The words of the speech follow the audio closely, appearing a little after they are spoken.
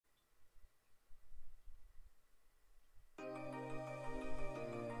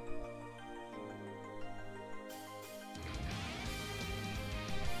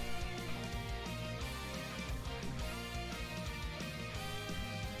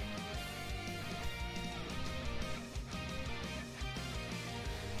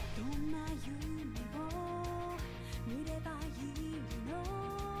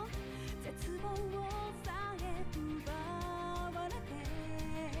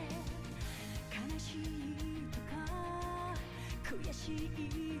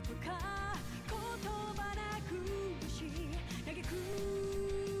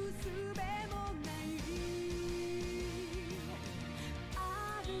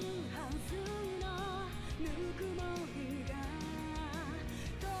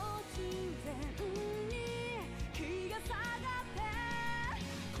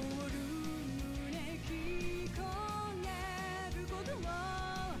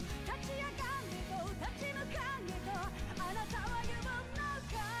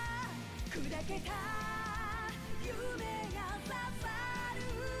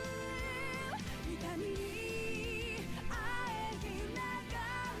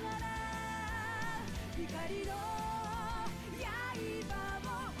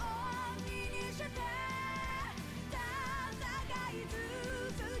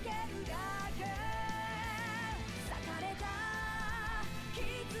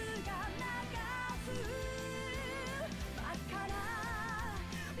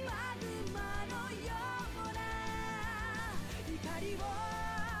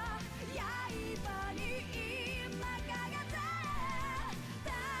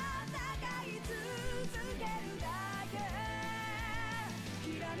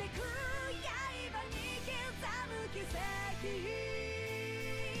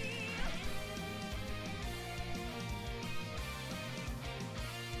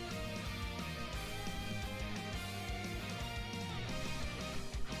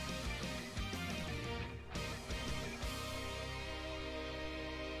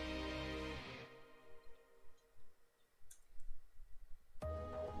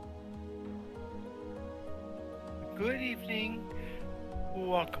Good evening.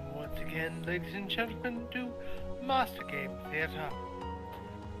 Welcome once again, ladies and gentlemen, to Master Game Theater.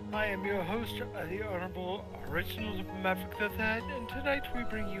 I am your host, the Honorable Originals of Maverick the Third, and tonight we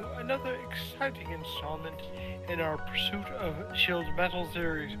bring you another exciting installment in our Pursuit of Shield Metal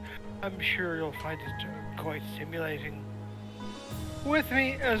series. I'm sure you'll find it quite stimulating. With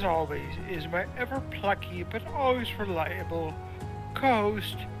me, as always, is my ever-plucky but always reliable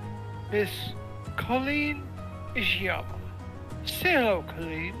co-host, Miss Colleen Ishiyama. Say hello,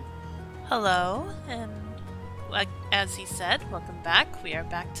 Colleen. Hello, and as he said, welcome back. We are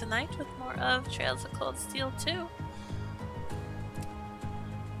back tonight with more of Trails of Cold Steel 2.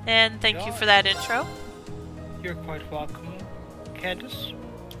 And thank you for that intro. You're quite welcome, Candace.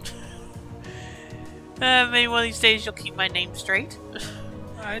 Maybe one of these days you'll keep my name straight.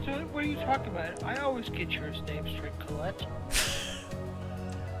 I don't. What are you talking about? I always get your name straight, Colette.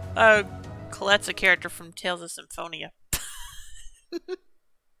 Colette's a character from Tales of Symphonia.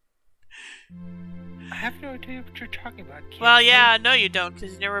 I have no idea what you're talking about, Candace. Well, yeah, no you don't,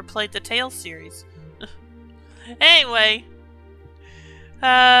 because you never played the Tales series. Anyway.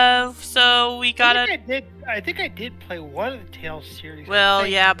 So we gotta... I think I did play one of the Tales series. Well,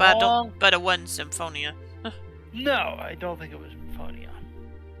 yeah, but it wasn't Symphonia. No, I don't think it was Symphonia.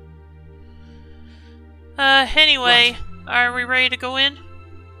 Anyway, are we ready to go in?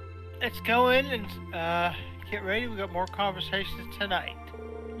 Let's go in and, get ready. We got more conversations tonight.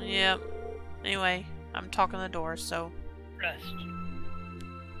 Yep. Anyway, I'm talking the door, so... Rest.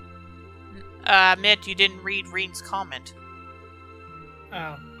 Admit you didn't read Reen's comment.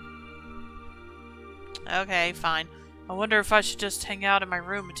 Oh. Okay, fine. I wonder if I should just hang out in my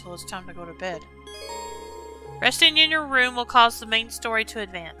room until it's time to go to bed. Resting in your room will cause the main story to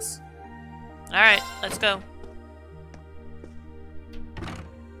advance. Alright, let's go.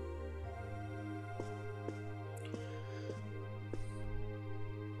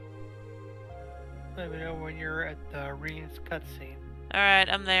 Let me know when you're at the Reen's cutscene. Alright,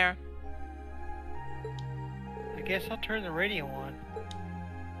 I'm there. I guess I'll turn the radio on.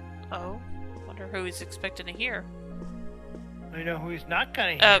 Oh, wonder who he's expecting to hear. I know who he's not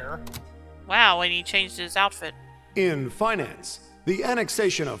gonna hear. Wow, and he changed his outfit. In finance, the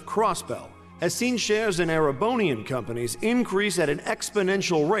annexation of Crossbell has seen shares in Erebonian companies increase at an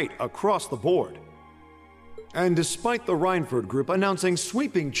exponential rate across the board. And despite the Reinford Group announcing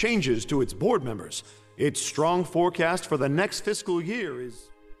sweeping changes to its board members, its strong forecast for the next fiscal year is...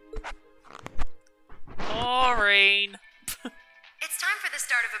 Boring. It's time for the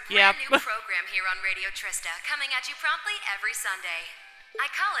start of a brand new program here on Radio Trista, coming at you promptly every Sunday. I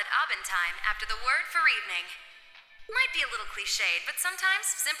call it Aubin Time after the word for evening. Might be a little cliched, but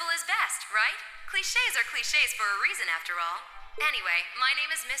sometimes simple is best, right? Clichés are clichés for a reason, after all. Anyway, my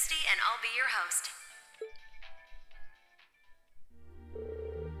name is Misty, and I'll be your host.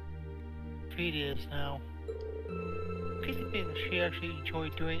 speed is now. Crazy thing is she actually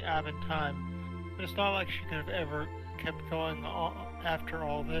enjoyed doing Abin time, but it's not like she could have ever kept going after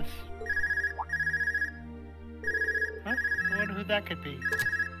all this. Huh? I wonder who that could be.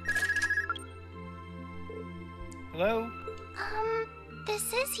 Hello?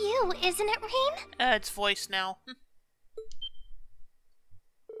 This is you, isn't it, Reem? It's voice now.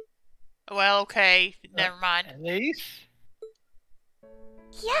 Well, okay. Never mind. Elise?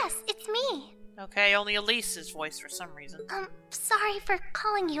 Yes, it's me. Okay, only Elise's voice for some reason. Sorry for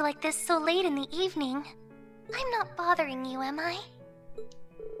calling you like this so late in the evening. I'm not bothering you, am I?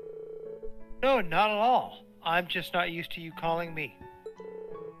 No, not at all. I'm just not used to you calling me.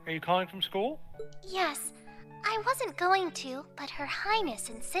 Are you calling from school? Yes. I wasn't going to, but Her Highness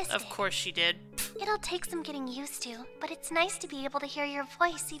insisted. Of course she did. It'll take some getting used to, but it's nice to be able to hear your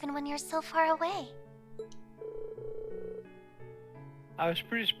voice even when you're so far away. I was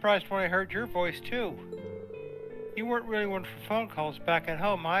pretty surprised when I heard your voice, too. You weren't really one for phone calls back at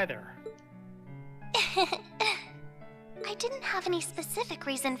home, either. I didn't have any specific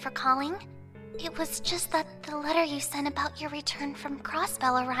reason for calling. It was just that the letter you sent about your return from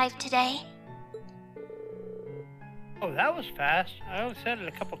Crossbell arrived today. Oh, that was fast. I only sent it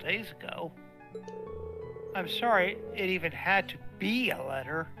a couple days ago. I'm sorry it even had to be a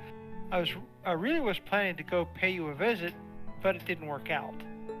letter. I really was planning to go pay you a visit, but it didn't work out.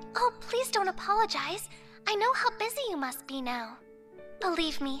 Oh, please don't apologize. I know how busy you must be now.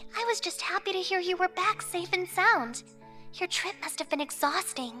 Believe me, I was just happy to hear you were back safe and sound. Your trip must have been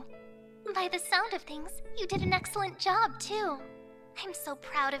exhausting. By the sound of things, you did an excellent job, too. I'm so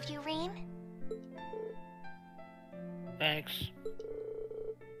proud of you, Reem. Thanks.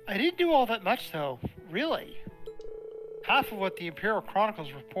 I didn't do all that much, though. Really. Half of what the Imperial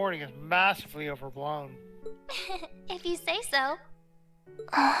Chronicle's reporting is massively overblown. If you say so.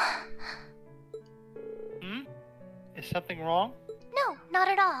 Is something wrong? No, not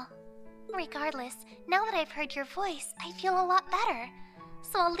at all. Regardless, now that I've heard your voice, I feel a lot better.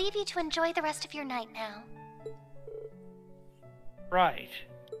 So I'll leave you to enjoy the rest of your night now. Right.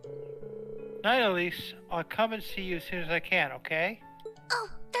 Night, Elise. I'll come and see you as soon as I can, okay? Oh,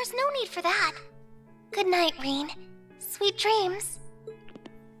 there's no need for that. Good night, Reen. Sweet dreams.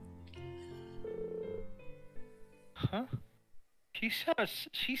 Huh?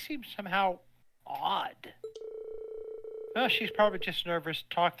 She seems somehow odd. Well, she's probably just nervous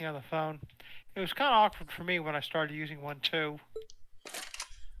talking on the phone. It was kind of awkward for me when I started using one, too.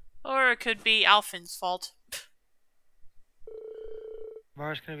 Or it could be Alphin's fault.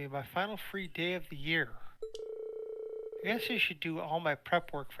 Tomorrow's going to be my final free day of the year. I guess I should do all my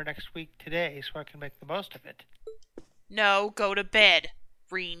prep work for next week today so I can make the most of it. No, go to bed,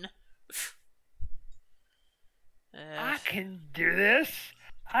 Reen. I can do this.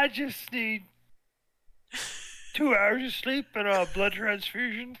 I just need 2 hours of sleep and a blood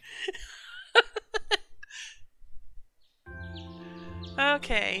transfusion.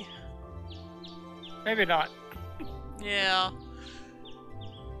 Okay. Maybe not. Yeah.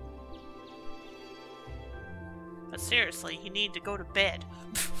 But seriously, you need to go to bed.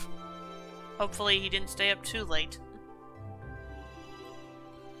 Hopefully he didn't stay up too late.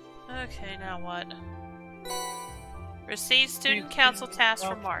 Okay, now what? Receive student council task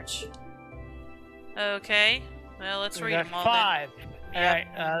for March. Okay. Well, let's read them all 5. then.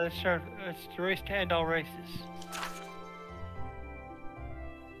 Alright, let's start. It's the race to end all races.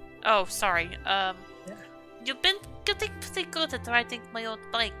 Oh, sorry. You've been getting pretty good at riding my old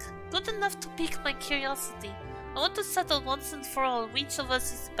bike. Good enough to pique my curiosity. I want to settle once and for all which of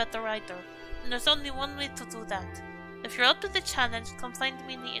us is the better rider. And there's only one way to do that. If you're up to the challenge, come find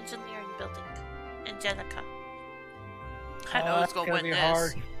me in the engineering building. Angelica. I know who's gonna win this.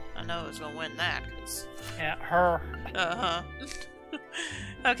 Hard. I know who's gonna win that. Cause... Yeah, her. Uh-huh.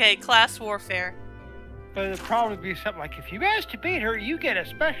 Okay, class warfare. But it'll probably be something like, if you manage to beat her, you get a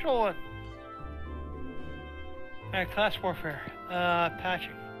special... Alright, class warfare.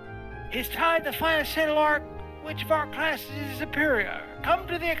 Patching. It's time to finally settle which of our classes is superior. Come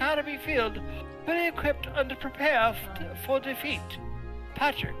to the Academy Field, fully equipped and to prepare for defeat.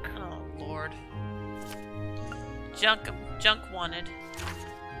 Patrick. Oh, Lord. Junk wanted.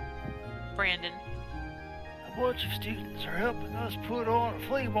 Brandon. A bunch of students are helping us put on a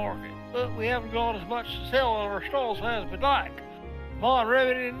flea market, but we haven't got as much to sell at our stalls as we'd like. Come on,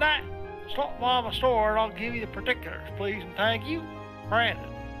 revenue tonight. Stop by my store and I'll give you the particulars, please and thank you. Brandon.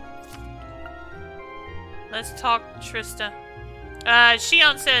 Let's talk, Trista.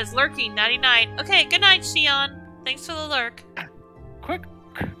 Shion says, lurking, 99. Okay, good night, Shion. Thanks for the lurk. Quick,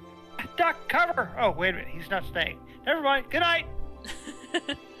 duck, cover. Oh, wait a minute, he's not staying. Never mind, good night.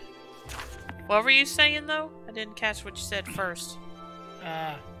 What were you saying, though? I didn't catch what you said first.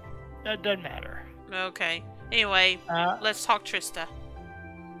 That doesn't matter. Okay. Anyway, let's talk Trista.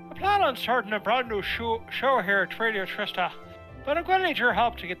 I plan on starting a brand new show here at Radio Trista, but I'm going to need your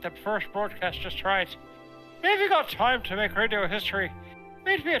help to get the first broadcast just right. If you got time to make radio history,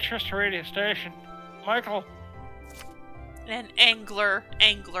 meet me at Trista Radio Station. Michael. And angler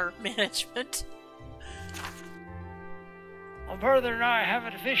management. My brother and I are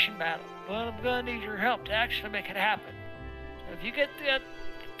having a fishing battle, but I'm going to need your help to actually make it happen. So if you get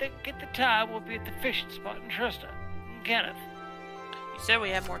the time, we'll be at the fishing spot in Trista. Kenneth. You said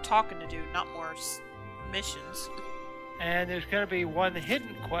we had more talking to do, not more missions. And there's going to be one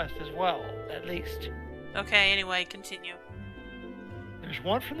hidden quest as well, at least. Okay, anyway, continue. There's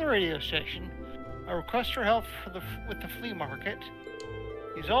one from the radio station, a request for help with the flea market.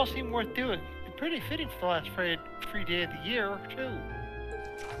 These all seem worth doing, and pretty fitting for the last free day of the year, too.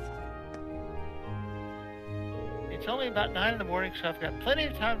 It's only about 9 in the morning, so I've got plenty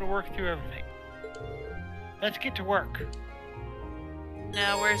of time to work through everything. Let's get to work.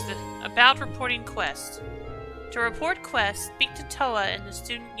 Now, where's the about reporting quest? To report quest, speak to Toa in the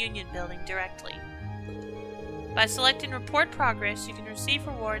Student Union building directly. By selecting report progress, you can receive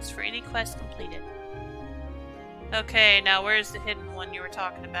rewards for any quest completed. Okay, now where's the hidden one you were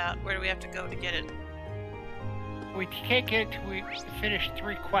talking about? Where do we have to go to get it? We can't get it until we finish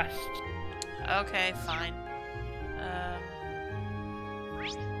 3 quests. Okay, fine.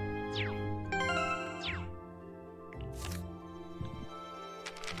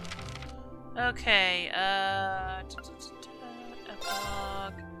 Okay,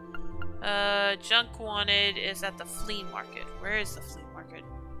 Epilogue. Junk wanted is at the flea market. Where is the flea market?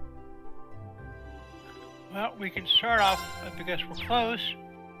 Well, we can start off, because we're close.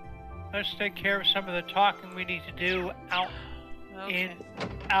 Let's take care of some of the talking we need to do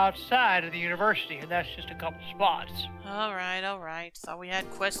outside of the university, and that's just a couple spots. Alright. Thought we had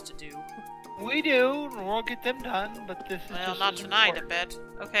quests to do. We do, and we'll get them done, but this is well, not tonight, I bet.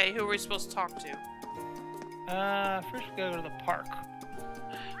 Okay, who are we supposed to talk to? First we gotta go to the park.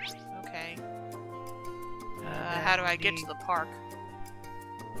 Okay. How do I get to the park?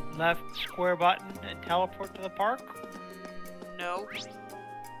 Left square button and teleport to the park? No. There's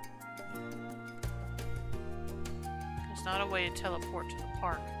not a way to teleport to the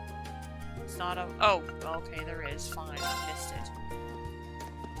park. It's not a... Oh, okay, there is. Fine, I missed it.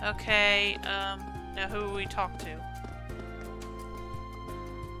 Okay, now who will we talk to?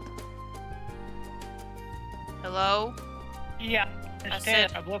 Hello? Yeah,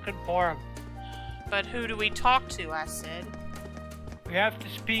 I'm looking for him. But who do we talk to, I said? We have to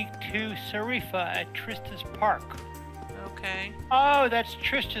speak to Sarifa at Trista's Park. Okay. Oh, that's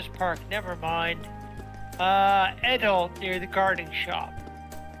Trista's Park, never mind. Edel near the gardening shop.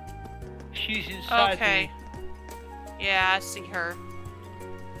 She's inside Okay. Yeah, I see her.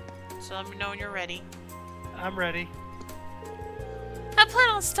 So let me know when you're ready. I'm ready. I plan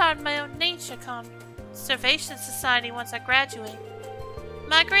on starting my own nature conservation society once I graduate.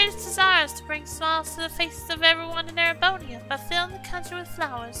 My greatest desire is to bring smiles to the faces of everyone in Erebonia by filling the country with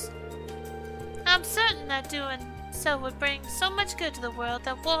flowers. I'm certain that doing so would bring so much good to the world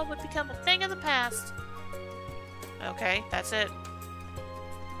that war would become a thing of the past. Okay, that's it.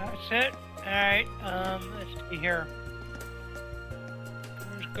 That's it? Alright, let's see here.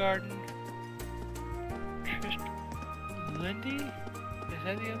 Where's Garden? Lindy? Is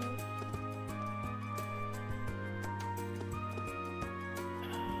that the other one?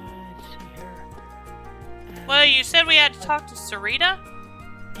 Let's see here. Well, you said we had to talk to Sarita?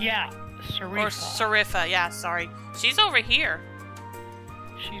 Yeah, Sarifa. Or Sarifa, yeah, sorry. She's over here.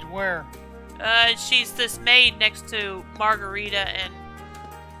 She's where? She's this maid next to Margarita and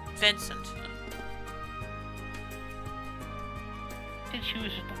Vincent. I think she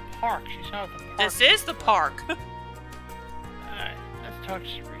was at the park. She's not at the park. This is the park. Alright, let's talk to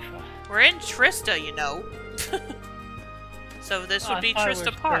Sarifa. We're in Trista, you know. So this would be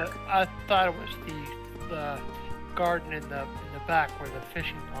Trista Park. I thought it was the garden in the back where the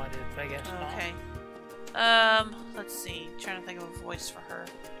fishing pond is, but I guess not. Okay. Let's see. Trying to think of a voice for her.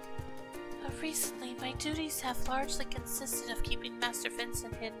 Recently, my duties have largely consisted of keeping Master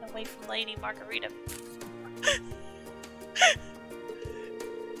Vincent hidden away from Lady Margarita.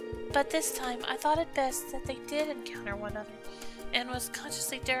 But this time, I thought it best that they did encounter one another, and was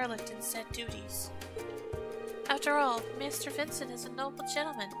consciously derelict in said duties. After all, Master Vincent is a noble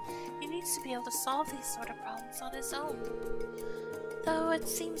gentleman. He needs to be able to solve these sort of problems on his own. Though it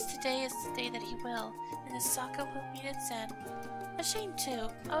seems today is the day that he will, and the saga will meet its end. A shame too.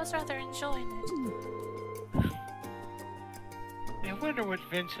 I was rather enjoying it. And wonder what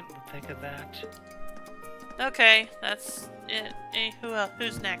Vincent would think of that. Okay, that's it. Who else?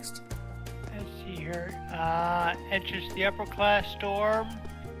 Who's next? Let's see here. Enters the upper class dorm,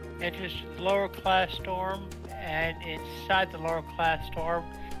 enters the lower class dorm, and inside the lower class dorm.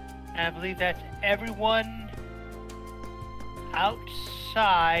 And I believe that's everyone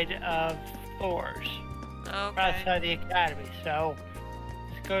outside of floors. Okay. Outside the academy. So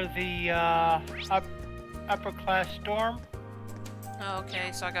let's go to the upper class dorm.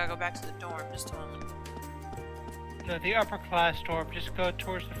 Okay, so I gotta go back to the dorm. Just a moment. No, the upper class dorm. Just go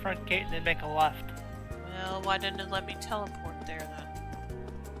towards the front gate and then make a left. Well, why didn't it let me teleport there then?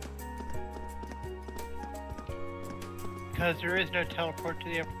 Because there is no teleport to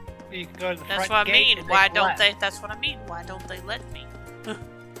the upper. You can go to the That's front what I gate. mean. And Why make a don't left. they? That's what I mean. Why don't they let me?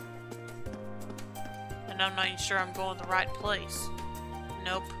 And I'm not even sure I'm going the right place.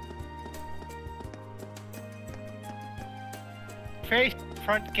 Nope. Face the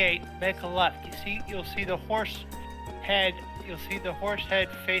front gate. Make a left. You'll see the horse head. You'll see the horse head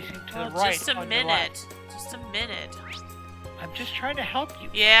facing to the right. Just a on your left. minute. Just a minute. I'm just trying to help you.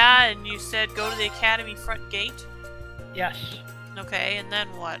 Yeah, and you said go to the academy front gate? Yes. Okay, and then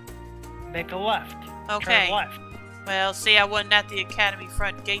what? Make a left. Okay. Turn left. Well, see, I wasn't at the academy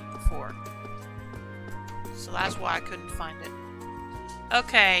front gate before. So that's why I couldn't find it.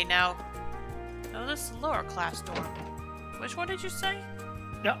 Okay, now... Oh, this is the lower class dorm. Which one did you say?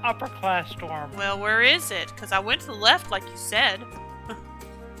 The upper class dorm. Well, where is it? Because I went to the left, like you said.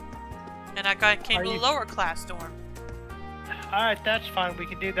 And I came to the lower class dorm. Alright, that's fine. We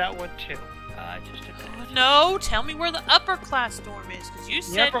can do that one too. Just a minute. No, tell me where the upper class dorm is, because you The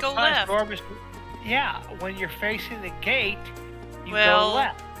said upper go class left. dorm is, yeah, when you're facing the gate, you Well, go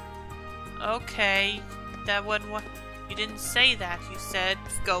left. Okay, that wasn't what... You didn't say that. You said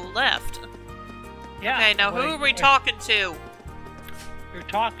go left. Yeah. Okay, now who are we talking to? You're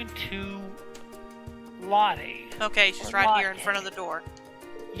talking to Lottie. Okay, she's right here in front of the door.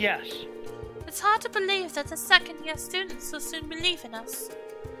 Yes. It's hard to believe that the second-year students will soon believe in us.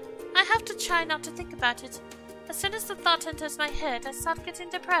 I have to try not to think about it. As soon as the thought enters my head, I start getting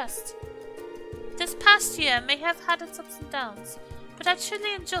depressed. This past year may have had its ups and downs, but I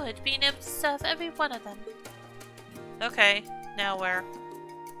truly enjoyed being able to serve every one of them. Okay, now where?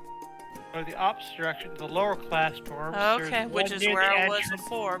 Go the opposite direction, the lower class dorm. Okay, which is where I was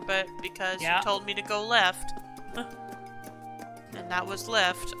before, but because you told me to go left. And that was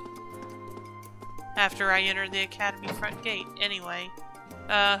left. After I entered the academy front gate. Anyway.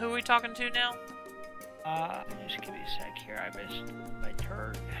 Who are we talking to now? Just give me a sec here. I missed my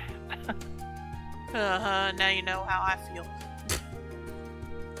turn. Now you know how I feel.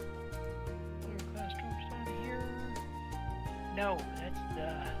 Lower class dorm's down here. No, that's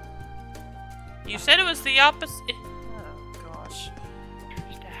the... You said it was the opposite. Oh, gosh.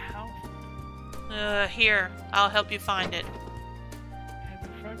 Just a house. Here. I'll help you find it. Have the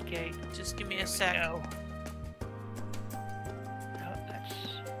front gate. Just give me a sec. No. No, that's...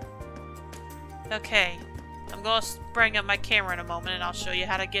 Okay. I'm going to bring up my camera in a moment and I'll show you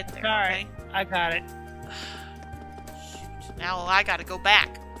how to get there. Alright, Okay? I got it. Shoot. Now I gotta go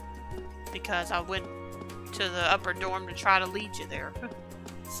back. Because I went to the upper dorm to try to lead you there.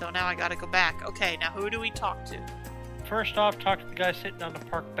 So now I gotta go back. Okay, now who do we talk to? First off, talk to the guy sitting on the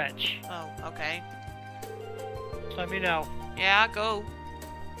park bench. Oh, okay. Just let me know. Yeah, go.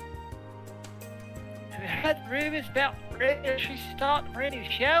 Have you heard rumors about she starting a new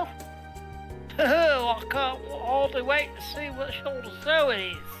show? I can't hardly wait to see what sort of show it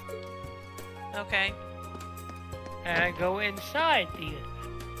is. Okay. And I go inside the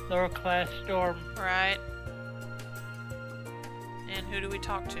lower class dorm. Right. And who do we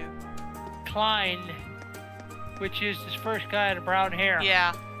talk to? Klein, which is this first guy in the brown hair.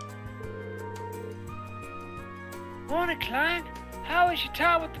 Yeah. Morning, Klein. How was your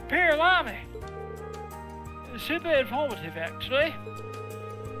time with the Imperial Army? It was super informative, actually.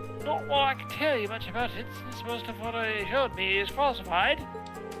 Not what I can tell you much about it, since most of what they showed me is classified.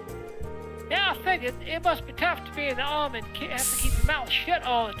 Yeah, I figured it must be tough to be in the army and have to keep your mouth shut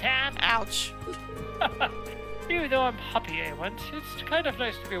all the time. Ouch. Even though I'm happy I went, it's kind of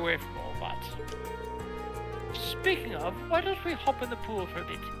nice to be away from all that. Speaking of, why don't we hop in the pool for a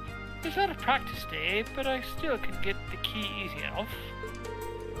bit? It's not a practice day, but I still can get the key easy enough.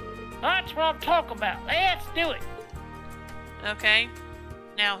 That's what I'm talking about. Let's do it. Okay.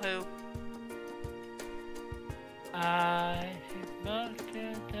 Now who?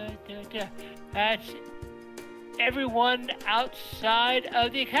 That's everyone outside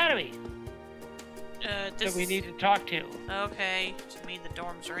of the academy that we need to talk to. Okay. To me, the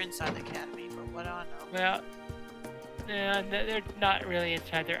dorms are inside the academy, but what do I know? Well, They're not really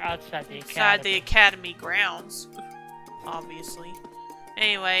inside. They're outside the academy. Inside the academy grounds, obviously.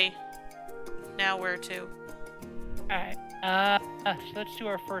 Anyway, now where to? Alright, so let's do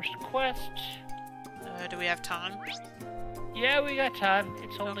our first quest. Do we have time? Yeah, we got time.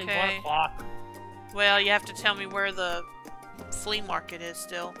 It's only 1 o'clock. Well, you have to tell me where the flea market is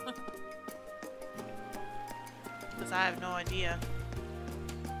still. Because I have no idea.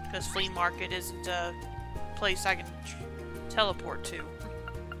 Because flea market isn't a place I can teleport to.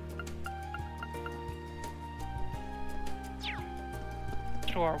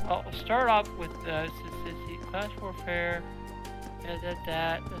 Sure, well, we'll start off with the class warfare.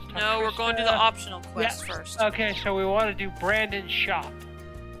 That. No, we're going to the optional quest first. Okay, so we want to do Brandon's shop.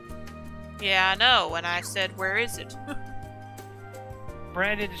 Yeah, I know, and I said, where is it?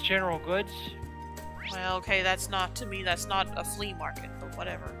 Brandon's General Goods. Well, okay, that's not, to me, that's not a flea market, but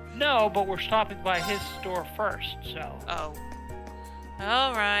whatever. No, but we're stopping by his store first, so. Oh.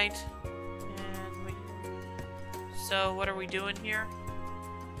 Alright. So, what are we doing here?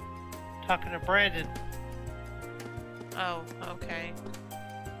 Talking to Brandon. Oh, okay.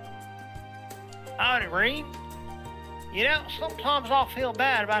 Howdy, Green. You know, sometimes I'll feel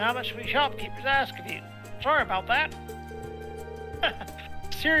bad about how much we shopkeepers ask of you. Sorry about that.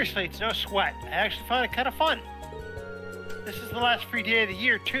 Seriously, it's no sweat. I actually find it kind of fun. This is the last free day of the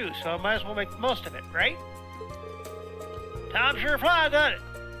year, too, so I might as well make the most of it, right? Time sure flies, doesn't it?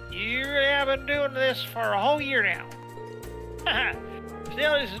 You really have been doing this for a whole year now.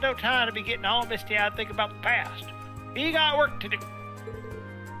 Still, this is no time to be getting all misty-eyed thinking about the past. We got work to do.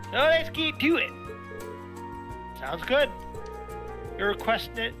 So let's get to it. Sounds good. Your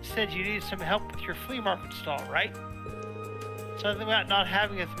request said you needed some help with your flea market stall, right? Something about not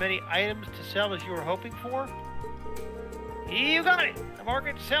having as many items to sell as you were hoping for? You got it! The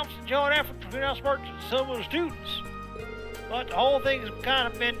market itself is a joint effort between us merchants and some of the students. But the whole thing has kind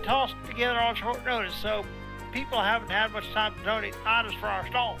of been tossed together on short notice, so people haven't had much time to donate items for our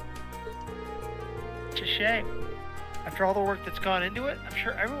stall. It's a shame. After all the work that's gone into it, I'm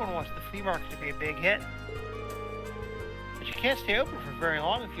sure everyone wants the flea market to be a big hit. But you can't stay open for very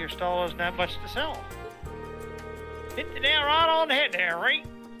long if your stall doesn't have much to sell. Hit the nail right on the head there, right?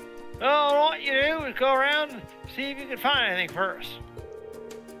 All I want you to do is go around and see if you can find anything for us.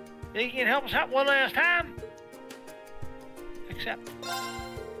 Think you can help us out one last time? Except,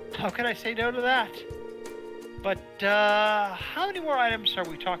 how can I say no to that? But, how many more items are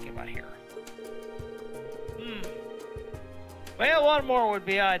we talking about here? Well, 1 more would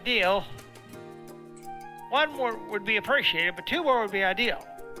be ideal. 1 more would be appreciated, but 2 more would be ideal.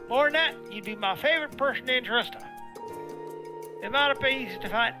 More than that, you'd be my favorite person in Trista. It might not be easy to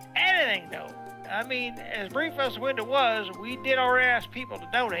find anything, though. I mean, as brief as the window was, we did already ask people to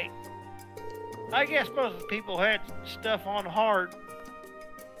donate. I guess most of the people who had stuff on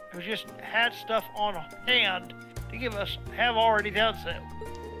who just had stuff on hand to give us, have already done so.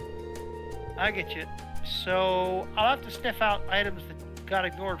 I get you. So, I'll have to sniff out items that got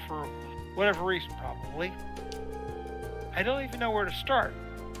ignored for whatever reason, probably. I don't even know where to start.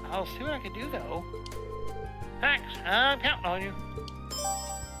 I'll see what I can do, though. Thanks, I'm counting on you.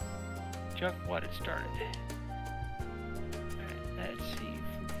 Junk what it started. Alright, let's see if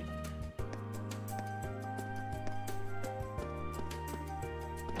we can...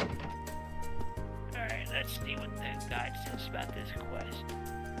 Alright, let's see what the guide says about this quest.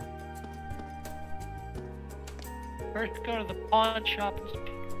 First, go to the pawn shop and speak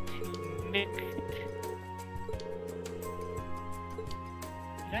to Mick.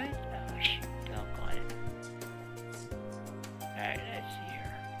 Did I? Oh, shoot. Doggone it. Alright, let's see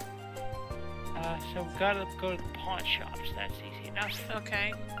here. So we've got to go to the pawn shops. That's easy enough.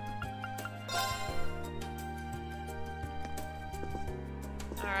 Okay.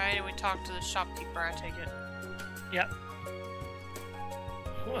 Alright, and we talked to the shopkeeper, I take it. Yep.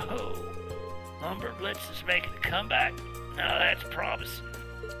 Whoa. Lumber Blitz is making a comeback. Now that's promising.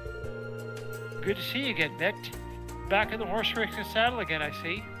 Good to see you again, Mick. Back in the horse racing saddle again, I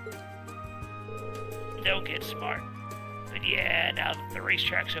see. Don't get smart. But yeah, now that the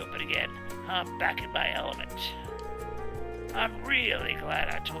racetrack's open again, I'm back in my element. I'm really glad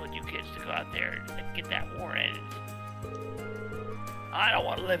I told you kids to go out there and get that war ended. I don't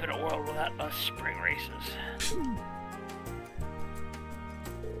want to live in a world without us spring races.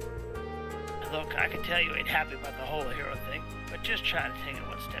 Look, I can tell you ain't happy about the whole hero thing, but just try to take it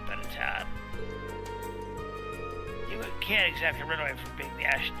 1 step at a time. You can't exactly run away from being the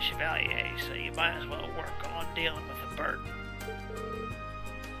Ashen Chevalier, so you might as well work on dealing with the burden.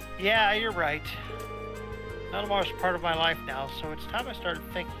 Yeah, you're right. Melamar's part of my life now, so it's time I started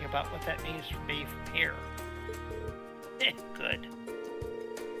thinking about what that means for me from here. Good.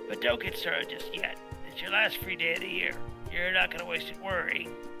 But don't get started just yet. It's your last free day of the year. You're not gonna waste it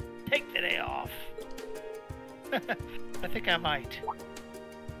worrying. Take the day off. I think I might.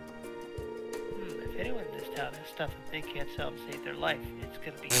 If anyone in this town has stuff that they can't sell to save their life, it's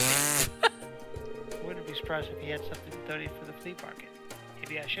gonna be me. I wouldn't be surprised if he had something to donate for the flea market.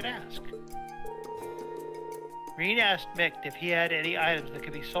 Maybe I should ask. Green asked Mick if he had any items that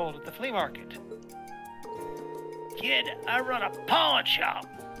could be sold at the flea market. Kid, I run a pawn shop.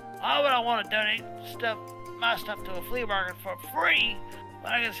 Why would I want to donate my stuff to a flea market for free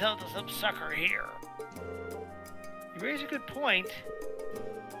when I can sell it to some sucker here? You raise a good point.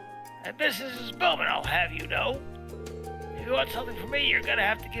 And business is booming, I'll have you know. If you want something from me, you're gonna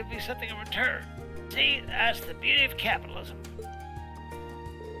have to give me something in return. See, that's the beauty of capitalism.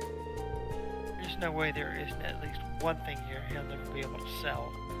 There's no way there isn't at least one thing here he'll never be able to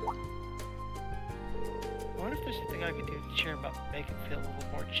sell. I wonder if there's something I can do to cheer him up and make him feel a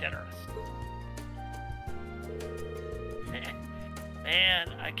little more generous. Man,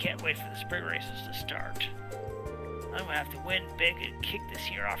 I can't wait for the spring races to start. I'm gonna have to win big and kick this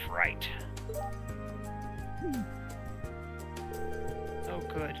year off right. Oh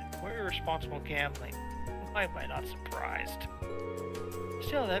good, we're irresponsible gambling. Why am I not surprised?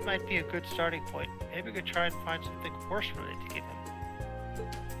 Still, that might be a good starting point. Maybe we could try and find something horse-related to give him.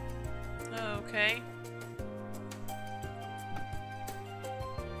 Okay.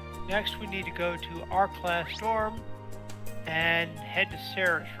 Next, we need to go to our class dorm and head to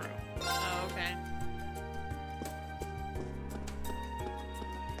Sarah's room. Oh, okay.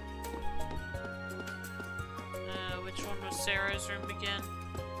 Which one was Sarah's room again?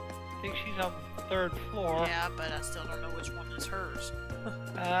 I think she's on the 3rd floor. Yeah, but I still don't know which one is hers.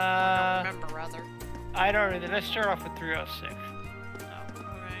 I don't remember, rather. I don't know. Let's start off with 306. Oh,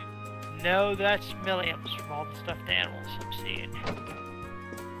 alright. No, that's Milliam's from all the stuffed animals I'm seeing. Okay.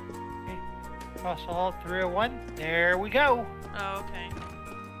 Cross the hall, 301. There we go. Oh, okay.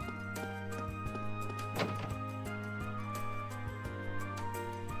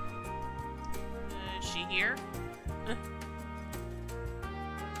 Is she here?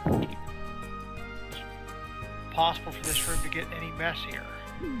 Possible for this room to get any messier.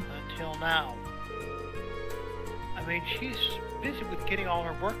 Until now. I mean, she's busy with getting all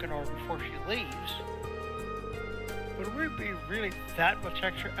her work in order before she leaves. Would it be really that much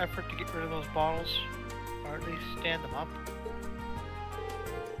extra effort to get rid of those bottles? Or at least stand them up?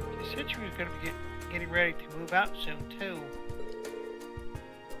 She said she was going to be getting ready to move out soon, too.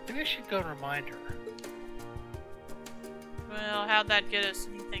 Maybe I should go and remind her. Well, how'd that get us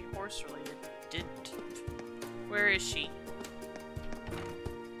anything horse-related? Didn't. Where is she?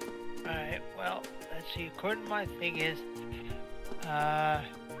 Alright, well, let's see. According to my thing is,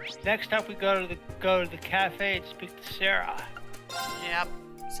 next up we go to the cafe and speak to Sarah. Yep,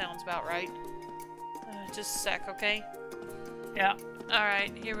 sounds about right. Just a sec, okay? Yeah.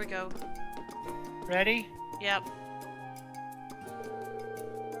 Alright, here we go. Ready? Yep.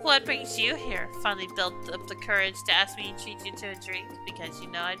 What brings you here? Finally built up the courage to ask me to treat you to a drink, because you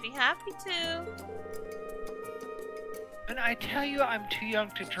know I'd be happy to. When I tell you I'm too young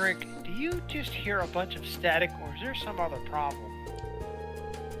to drink, do you just hear a bunch of static, or is there some other problem?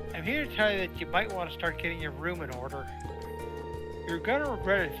 I'm here to tell you that you might want to start getting your room in order. You're gonna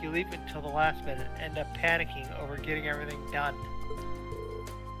regret it if you leave it until the last minute and end up panicking over getting everything done.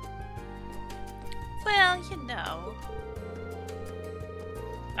 Well, you know.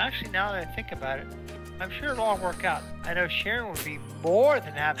 Actually, now that I think about it, I'm sure it'll all work out. I know Sharon would be more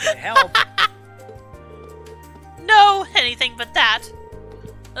than happy to help. No, anything but that.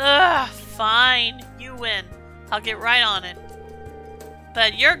 Ugh, fine. You win. I'll get right on it.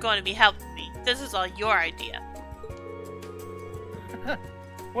 But you're going to be helping me. This is all your idea.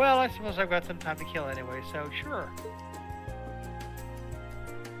 Well, I suppose I've got some time to kill anyway, so sure.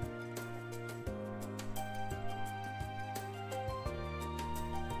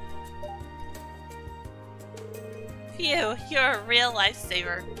 Phew, you're a real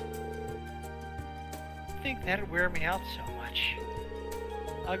lifesaver. I think that'd wear me out so much.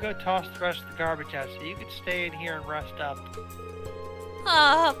 I'll go toss the rest of the garbage out so you can stay in here and rest up.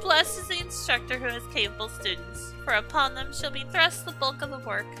 Ah, blessed is the instructor who has capable students, for upon them shall be thrust the bulk of the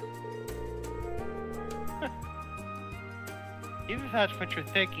work. Even if that's what you're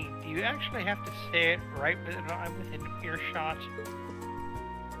thinking, do you actually have to say it right when I'm within earshot?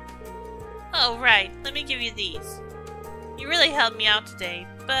 Oh, right. Let me give you these. You really helped me out today,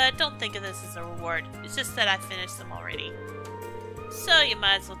 but don't think of this as a reward. It's just that I finished them already. So you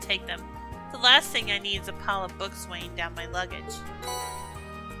might as well take them. The last thing I need is a pile of books weighing down my luggage.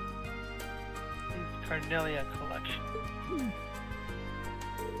 paraphernalia collection.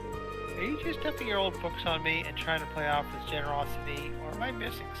 Are you just dumping your old books on me and trying to play off with generosity, or am I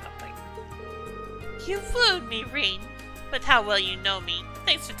missing something? You wooed me, Reen. But how well you know me.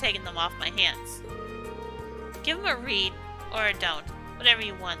 Thanks for taking them off my hands. Give them a read, or a don't. Whatever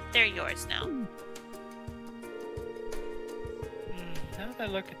you want, they're yours now. Now that I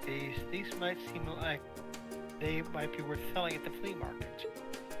look at these might seem like they might be worth selling at the flea market.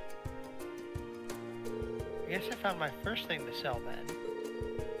 I guess I found my first thing to sell then.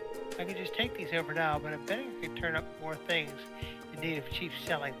 I could just take these over now, but I'm betting I could turn up more things in need of cheap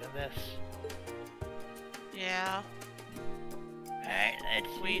selling than this. Yeah. Alright,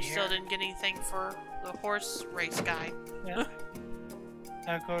 let's see. We still didn't get anything for the horse race guy. Yeah.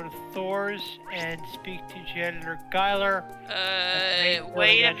 I'll go to Thor's and speak to Janitor Geiler.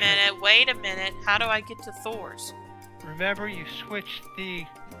 Wait a minute. How do I get to Thor's? Remember, you switched the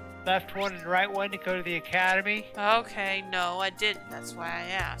left one and right one to go to the academy? Okay, no, I didn't. That's why I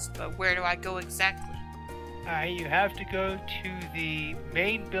asked. But where do I go exactly? Alright, you have to go to the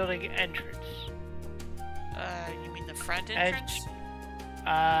main building entrance. You mean the front entrance?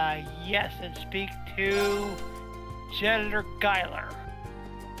 Yes, and speak to Janitor Geiler.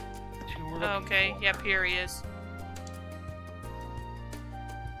 Okay, yep, here he is.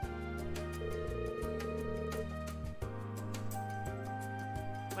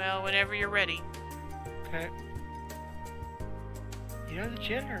 Well, whenever you're ready. Okay. You know, the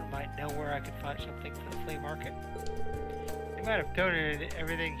janitor might know where I could find something for the flea market. He might have donated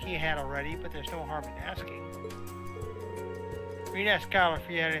everything he had already, but there's no harm in asking. We'd ask Kyle if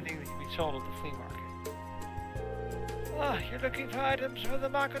he had anything that could be sold at the flea market. Ah, you're looking for items for the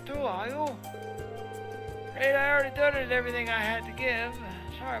market too, are you? Great, I already donated everything I had to give.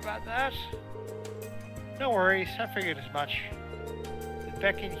 Sorry about that. No worries, I figured as much. With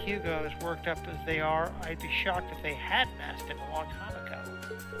Becky and Hugo as worked up as they are, I'd be shocked if they hadn't asked him a long time ago.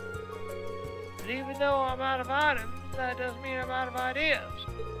 But even though I'm out of items, that doesn't mean I'm out of ideas.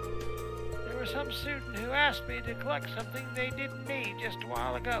 There was some student who asked me to collect something they didn't need just a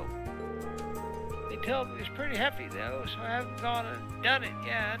while ago. They told me it was pretty hefty though, so I haven't gone and done it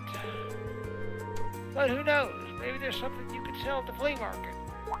yet. But who knows? Maybe there's something you could sell at the flea market.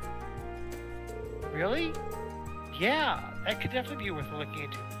 Really? Yeah, that could definitely be worth looking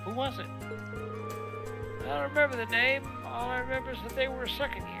into. Who was it? I don't remember the name. All I remember is that they were a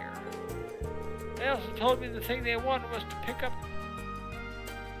second year. They also told me the thing they wanted was to pick up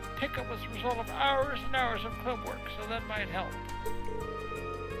was the result of hours and hours of club work, so that might help.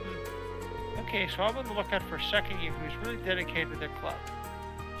 Okay, so I'm on the lookout for a second year who's really dedicated to their club.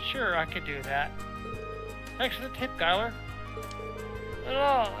 Sure, I could do that. Thanks for the tip, Geiler. Not at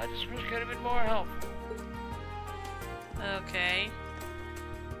all, I just wish it could have been more helpful. Okay.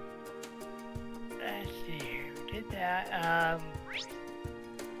 Let's see, we did that.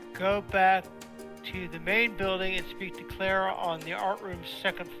 Go back to the main building and speak to Clara on the art room's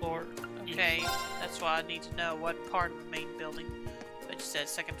second floor. Okay, that's why I need to know what part of the main building. But you said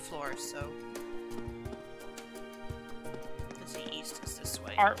second floor, so... Let's see, east is this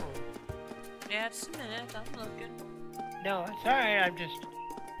way. Art room. Yeah, just a minute, I'm looking. No, it's alright, I'm just...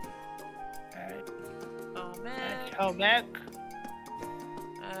 Alright. Home ec.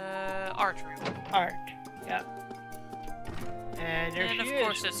 Art room. Art, yep. And there she is. And of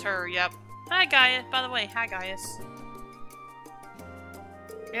course it's her, yep. Hi, Gaia. By the way, hi, Gaius.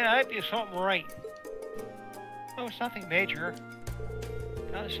 Yeah, I hope you something right. Oh, it's nothing major.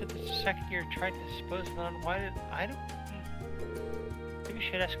 Now said that the second year tried to dispose of an unwanted item? Maybe we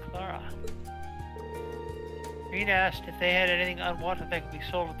should ask Clara. Rena asked if they had anything unwanted that could be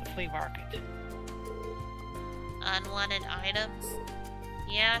sold at the flea market. Unwanted items?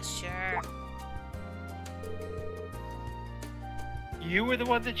 Yeah, sure. You were the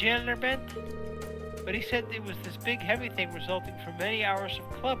one the janitor meant? But he said it was this big heavy thing resulting from many hours of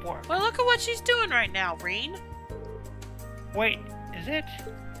club work. Well, look at what she's doing right now, Reen. Wait, is it?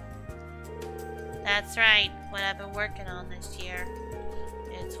 That's right, what I've been working on this year.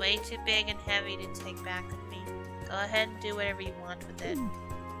 It's way too big and heavy to take back with me. Go ahead and do whatever you want with it.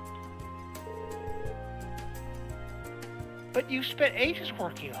 But you spent ages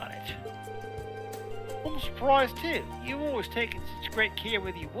working on it. I'm surprised too. You've always taken such great care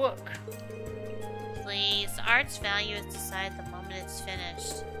with your work. Please, art's value is decided the moment it's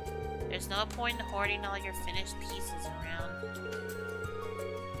finished. There's no point in hoarding all your finished pieces around.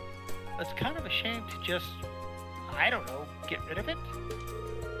 It's kind of a shame to just, I don't know, get rid of it.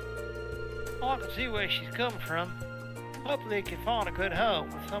 Well, I can see where she's coming from. Hopefully it can find a good home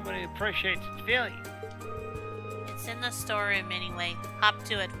with somebody who appreciates its value. It's in the storeroom anyway. Hop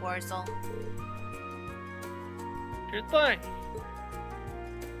to it, Warzel. Sure thing.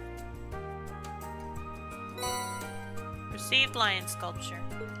 Received lion sculpture.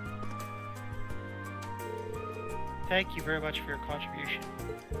 Thank you very much for your contribution.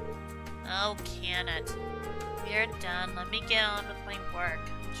 Oh, can it? We're done. Let me get on with my work.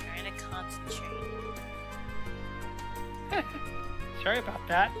 I'm trying to concentrate. Sorry about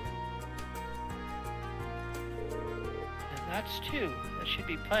that. And that's 2. That should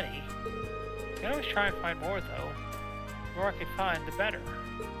be plenty. You can always try and find more, though. The more I can find, the better.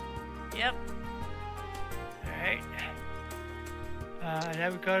 Yep. Alright. Now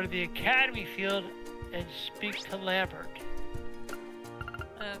we go to the Academy field and speak to Lambert.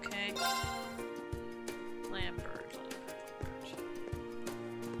 Okay. Lambert.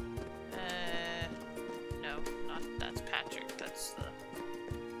 No, not that's Patrick. That's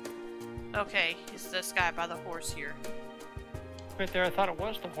the. Okay, he's this guy by the horse here. Right there, I thought it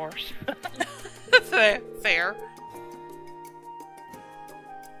was the horse. Fair.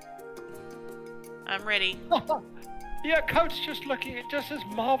 I'm ready. Your coat's just looking just as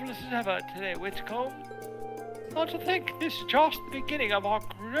marvelous as ever today, Whitcomb. Not to think this is just the beginning of our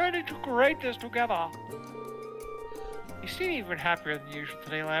journey to greatness together. You seem even happier than usual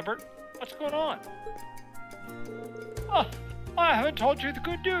today, Lambert. What's going on? Oh, I haven't told you the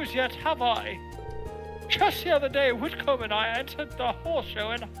good news yet, have I? Just the other day, Whitcomb and I entered the horse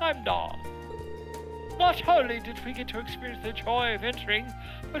show in Heimdall. Not only did we get to experience the joy of entering,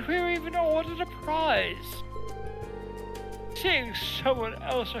 but we were even awarded a prize. Seeing someone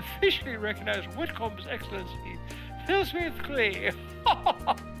else officially recognize Whitcomb's excellency fills me with glee.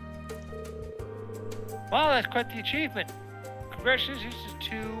 Wow, that's quite the achievement. Congratulations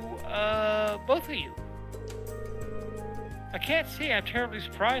to both of you. I can't say I'm terribly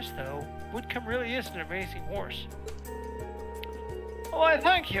surprised, though. Whitcomb really is an amazing horse. Why,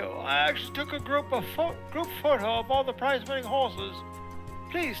 thank you. I actually took a group photo of all the prize-winning horses.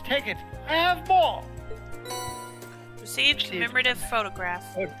 Please take it. I have more. Received commemorative photograph.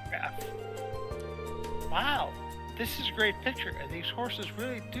 Wow, this is a great picture, and these horses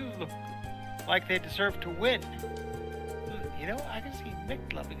really do look like they deserve to win. You know, I can see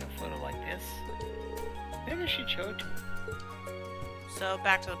Mick loving a photo like this. Maybe I should show it to him. So,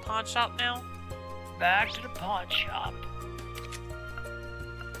 back to the pawn shop now? Back to the pawn shop.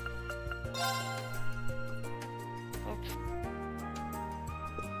 Oops.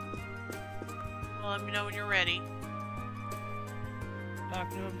 Well, let me know when you're ready.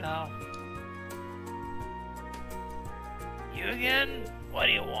 Talking to him now. You again? What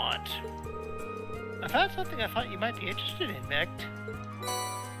do you want? I found something I thought you might be interested in, Mick.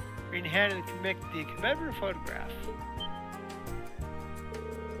 Green handed Mick the commemorative photograph.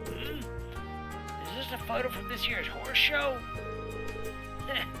 Is this a photo from this year's horse show?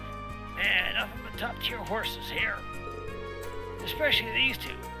 Man, enough of the top tier horses here. Especially these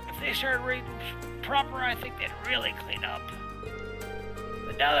two. If they started rating proper, I think they'd really clean up.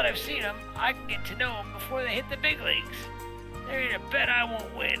 But now that I've seen them, I can get to know them before they hit the big leagues. There ain't a bet I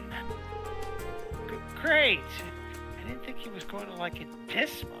won't win. Great. I didn't think he was going to like it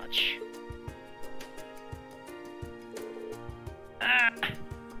this much.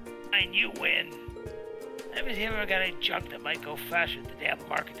 Fine, you win. Let me see if I got any junk that might go faster at the damn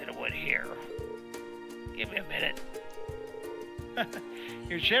market than it would here. Give me a minute.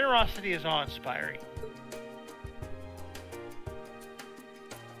 Your generosity is awe-inspiring.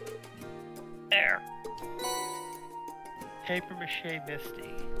 There. Paper mache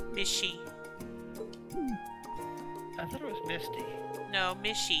Misty. Mishy. I thought it was Misty. No,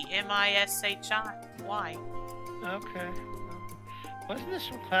 Mishy. M-I-S-H-I. Okay. Wasn't this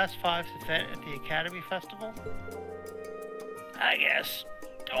from Class 5's event at the Academy Festival? I guess.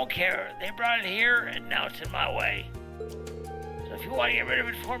 Don't care. They brought it here, and now it's in my way. So if you want to get rid of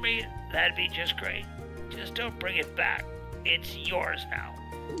it for me, that'd be just great. Just don't bring it back. It's yours now.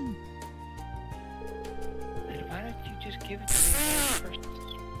 Then why don't you just give it to me when I first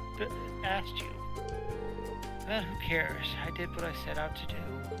asked you? Well, who cares? I did what I set out to do.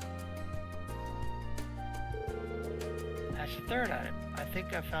 That's the third item. I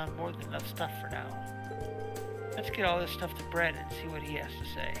think I found more than enough stuff for now. Let's get all this stuff to Brent and see what he has to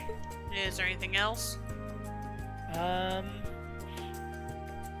say. Is there anything else?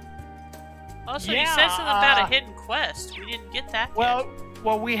 Also, yeah, you said something about a hidden quest. We didn't get that well, yet.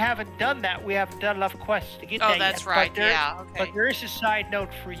 Well, we haven't done that. We haven't done enough quests to get that yet. Oh, that's right. Yeah, okay. But there is a side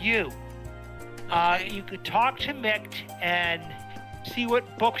note for you. Okay. You could talk to Mick and see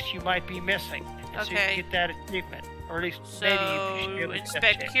what books you might be missing. Okay. So you can get that achievement. Or at least maybe you should be able to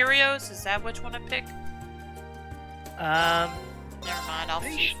inspect curios? Is that which one I pick? Never mind, I'll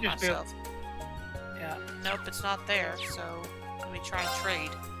see for myself. Yeah. Nope, it's not there, so let me try and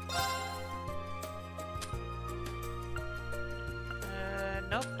trade.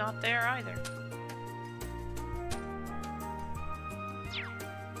 Nope, not there either.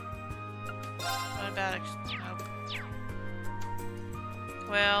 What about it? Nope.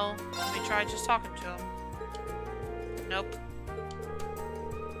 Well, let me try just talking to him. Nope.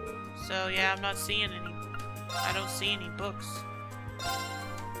 So yeah, I'm not seeing any. I don't see any books.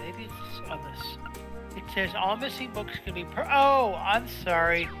 Maybe it's on this. It says all missing books can be oh, I'm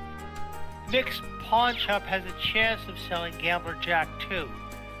sorry. Mixed Pawn Shop has a chance of selling Gambler Jack 2.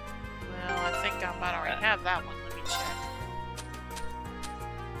 Well, I think I might already have that one. Let me check.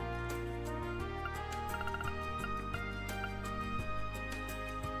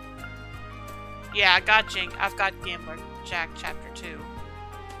 Yeah, I've got Gambler Jack Chapter 2.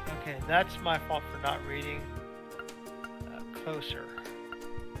 Okay, that's my fault for not reading closer.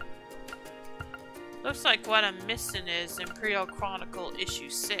 Looks like what I'm missing is Imperial Chronicle issue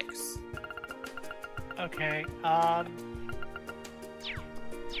 6. Okay,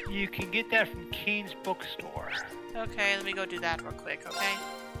 you can get that from Keen's bookstore. Okay, let me go do that real quick, okay?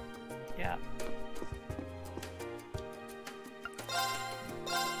 Yeah.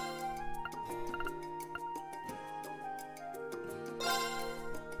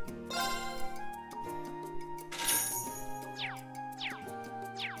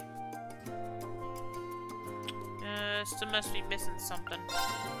 Still must be missing something.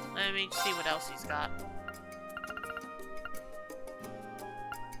 Let me see what else he's got.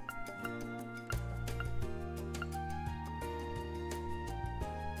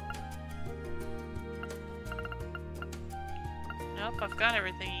 Nope, I've got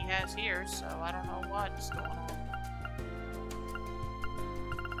everything he has here, so I don't know what's going on.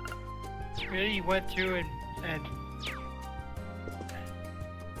 Really, you went through and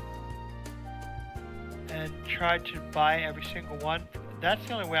tried to buy every single one? That's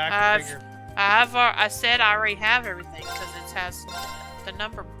the only way I can figure. I said I already have everything because it has the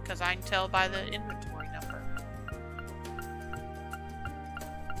number, because I can tell by the inventory number.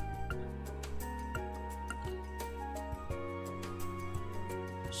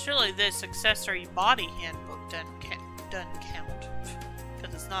 Surely this accessory body handbook doesn't count,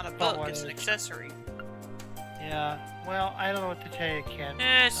 because it's not a book, it's an accessory. Yeah, well, I don't know what to tell you, Ken.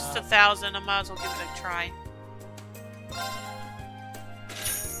 It's just 1,000. I might as well give it a try.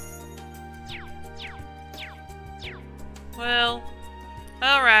 Well,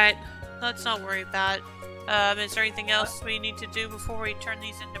 alright. Let's not worry about it. Is there anything else we need to do before we turn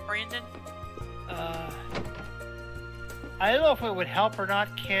these into Brandon? I don't know if it would help or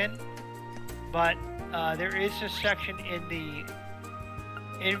not, Ken, but there is a section in the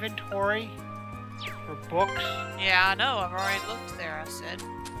inventory for books. Yeah, I know. I've already looked there, I said.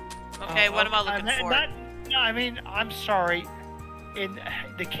 Okay, what am I looking for? No, I mean, I'm sorry. In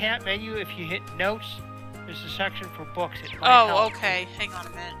the camp menu, if you hit notes, there's a section for books. It might help. Okay. Hang on a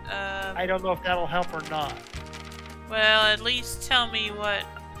minute. I don't know if that'll help or not. Well, at least tell me what...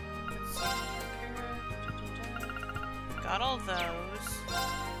 Let's see. Got all those.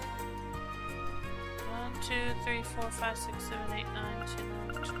 1, 2, 3, 4, 5, 6, 7, 8, 9, 10,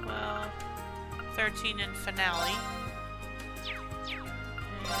 11, 12, 13 in finale.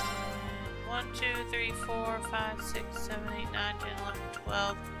 And 1, 2, 3, 4, 5, 6, 7, 8, 9, 10, 11,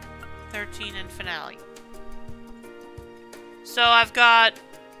 12, 13 in finale. So I've got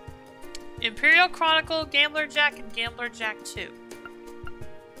Imperial Chronicle, Gambler Jack, and Gambler Jack 2.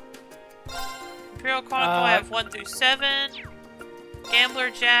 Imperial Chronicle I have 1 through 7.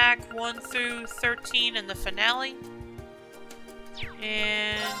 Gambler Jack 1 through 13 in the finale.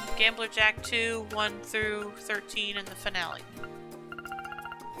 And Gambler Jack 2 1 through 13 in the finale.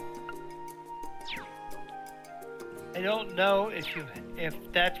 I don't know if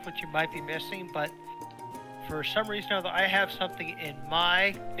that's what you might be missing, but for some reason or other, I have something in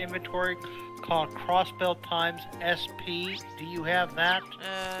my inventory called Crossbell Times SP. Do you have that?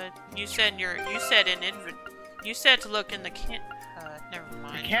 You said you said to look in the never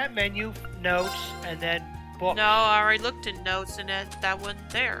mind. The camp menu, notes, and then books. No, I already looked in notes and that wasn't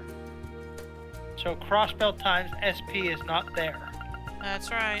there. So Crossbell Times SP is not there.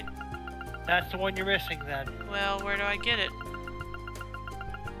 That's right. That's the one you're missing then. Well, where do I get it?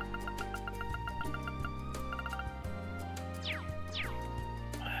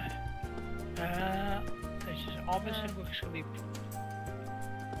 This is all missing books can be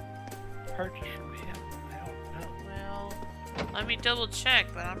purchased from him. I don't know. Well, let me double check,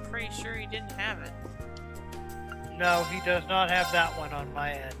 but I'm pretty sure he didn't have it. No, he does not have that one on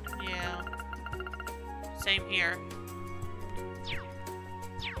my end. Yeah. Same here.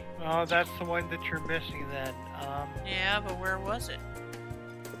 Oh, that's the one that you're missing then. Yeah, but where was it?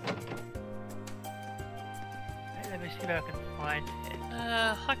 Let me see if I can find it.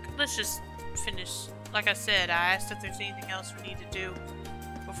 Let's just finish. Like I said, I asked if there's anything else we need to do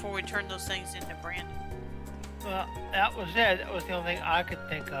before we turn those things into Brandon. Well, that was it. That was the only thing I could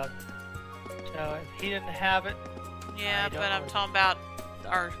think of. So if he didn't have it... Yeah, but I'm talking about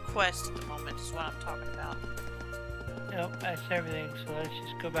our quest at the moment is what I'm talking about. Nope, that's everything. So let's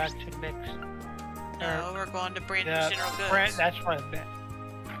just go back to mix. No, we're going to Brandon's General Goods. That's what I meant.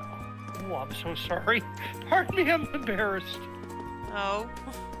 Oh, I'm so sorry. Pardon me, I'm embarrassed. Oh.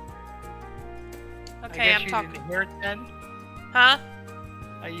 Okay, I'm talking. You didn't hear it then? Huh?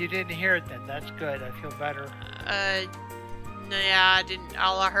 You didn't hear it then. That's good. I feel better. No, yeah, I didn't.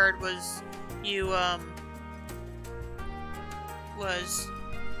 All I heard was you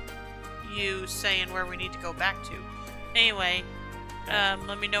saying where we need to go back to. Anyway,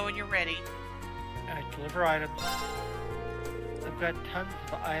 let me know when you're ready. Alright, deliver items. I've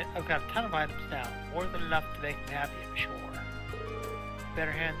got a ton of items now. More than enough to make me happy, I'm sure.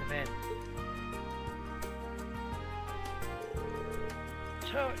 Better hand them in.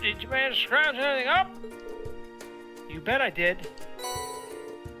 So, did you manage to scrounge anything up? You bet I did.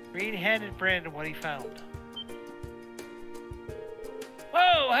 Reed handed Brandon what he found.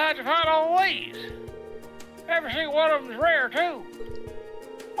 Whoa, how'd you find all these? Every single one of them is rare, too.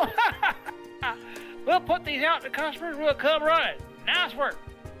 We'll put these out to customers, we'll come running. Nice work.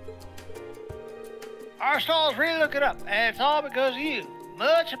 Our stall's really looking up, and it's all because of you.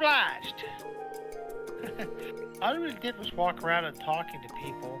 Much obliged. All I really did was walk around and talking to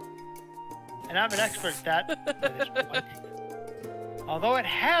people. And I'm an expert at that at this point. Although it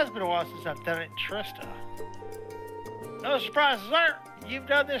has been a while since I've done it in Trista. No surprises there. You've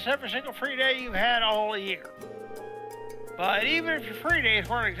done this every single free day you've had all year. But even if your free days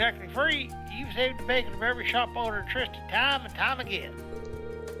weren't exactly free, you've saved the bacon of every shop owner in Trista time and time again.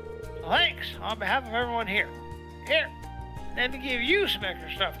 So thanks on behalf of everyone here. Here, let me give you some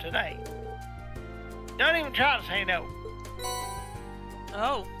extra stuff today. Don't even try to say no.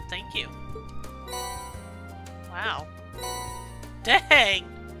 Oh, thank you. Wow. Dang!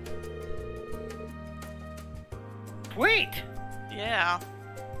 Sweet! Yeah.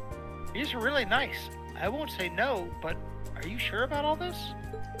 These are really nice. I won't say no, but are you sure about all this?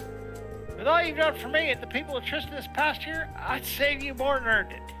 With all you've done for me and the people of Tristan this past year, I'd save you more than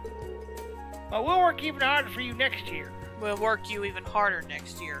earned it. But we'll work even harder for you next year. We'll work you even harder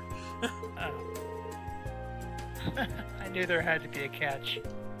next year. I knew there had to be a catch.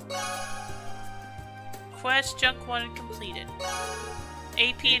 Quest Junk 1 completed.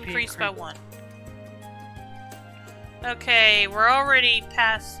 AP increased by 1. Okay, we're already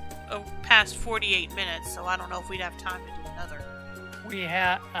past 48 minutes, so I don't know if we'd have time to do another. We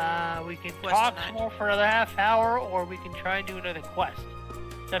can quest talk tonight. some more for another half hour, or we can try and do another quest.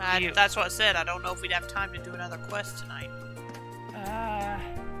 It's up to you. That's what I said. I don't know if we'd have time to do another quest tonight.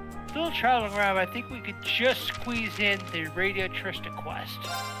 Still traveling around, but I think we could just squeeze in the Radio Trista quest.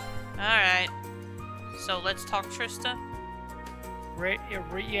 Alright. So let's talk Trista?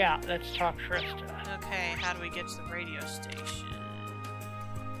 Yeah, let's talk Trista. Okay, how do we get to the radio station?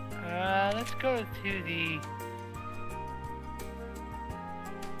 Let's go to the...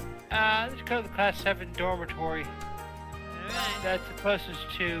 let's go to the Class 7 dormitory. Alright. That's the closest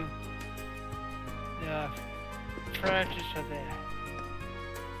to the front entrance of the...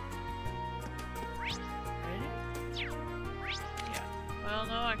 Yeah. Well,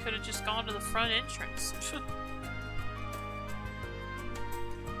 no, I could have just gone to the front entrance.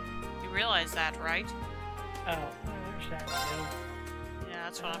 You realize that, right? Oh, there's that too. Yeah,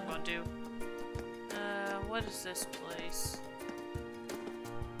 that's what I'm going to do. What is this place?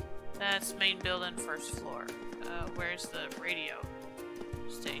 That's main building, first floor. Where's the radio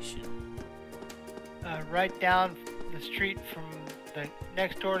station? Right down the street from the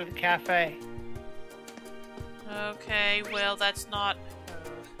next door to the cafe. Okay, well that's not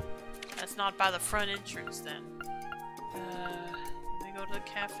by the front entrance then. Let me go to the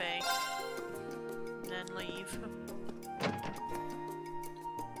cafe and then leave.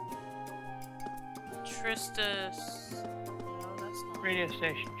 Trista's. No, that's not. Radio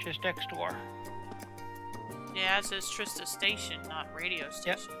station, just next door. Yeah, it says Trista Station, not radio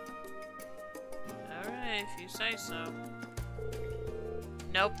station. Yep. Alright, if you say so.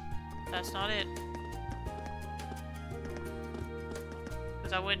 Nope, that's not it.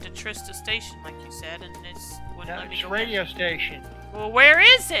 Because I went to Trista Station, like you said, and it's wouldn't let me It's go radio in. station. Well, where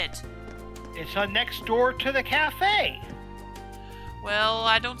is it? It's next door to the cafe. Well,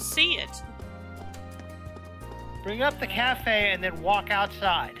 I don't see it. Bring up the cafe and then walk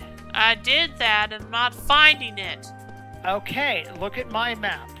outside. I did that and I'm not finding it. Okay, look at my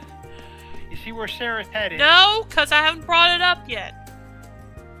map. You see where Sarah's head is? No, because I haven't brought it up yet.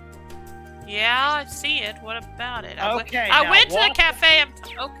 Yeah, I see it. What about it? I went to the cafe.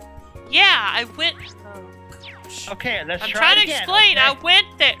 Okay. Yeah, I went. Oh, gosh. Okay, let's I'm try trying it to again, explain. okay? I went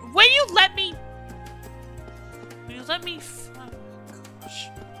there. Will you let me? Will you let me? Oh, gosh.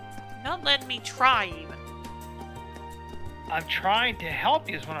 You're not letting me try even. I'm trying to help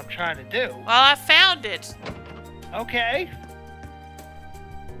you is what I'm trying to do. Well, I found it. Okay.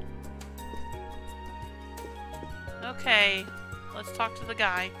 Okay, let's talk to the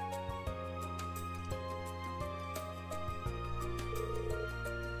guy.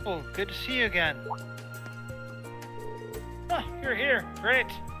 Oh, good to see you again. Oh, you're here. Great.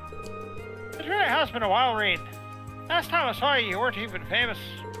 It really has been a while, Reen. Last time I saw you, you weren't even famous.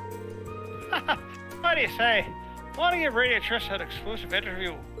 What do you say? Want to give Radio Trista an exclusive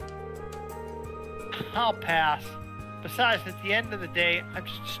interview? I'll pass. Besides, at the end of the day, I'm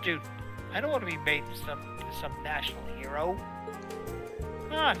just a student. I don't want to be made into some national hero.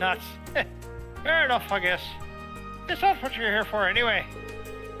 Ah, nuts. Fair enough, I guess. Guess that's what you're here for anyway.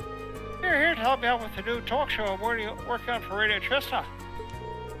 You're here to help me out with the new talk show I'm working on for Radio Trista.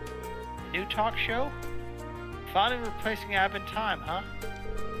 New talk show? Finally replacing Ab in Time, huh?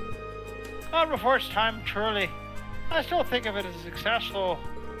 Gone before its time, truly. I still think of it as successful.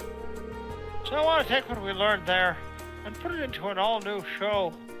 So I want to take what we learned there and put it into an all-new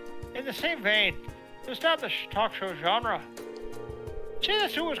show. In the same vein, to establish talk show genre. See, the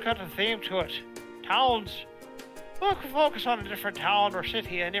show has got a theme to it. Towns. We'll focus on a different town or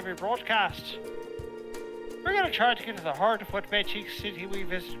city in every broadcast. We're going to try to get to the heart of what makes each city we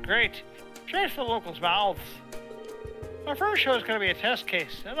visit great, straight from the locals' mouths. Our first show is going to be a test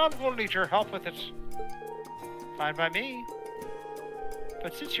case, and I'm going to need your help with it. Fine by me.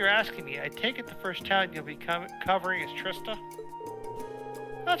 But since you're asking me, I take it the first town you'll be covering is Trista?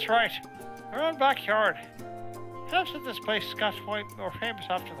 That's right. Our own backyard. Helps that this place got more famous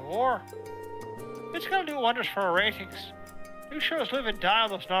after the war. It's going to do wonders for our ratings. New shows live and die on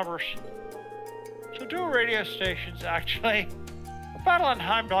those numbers. So do radio stations, actually. The battle on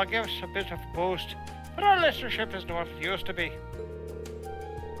Heimdall gave us a bit of a boost, but our listenership isn't what it used to be.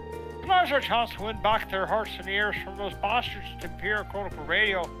 Now's our chance to win back their hearts and ears from those bastards at Imperial Chronicle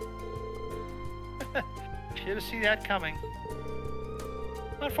Radio. Should have seen that coming.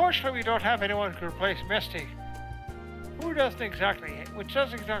 Unfortunately, we don't have anyone who can replace Misty, which doesn't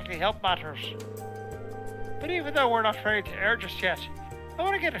exactly help matters. But even though we're not ready to air just yet, I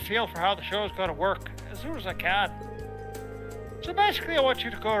want to get a feel for how the show is going to work as soon as I can. So basically, I want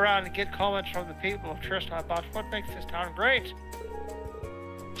you to go around and get comments from the people of Trista about what makes this town great.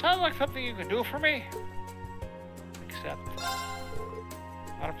 Sounds like something you can do for me? Except,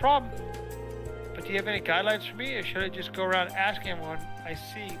 not a problem. But do you have any guidelines for me, or should I just go around asking everyone I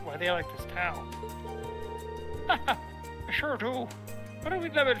see why they like this town? I sure do. Why don't we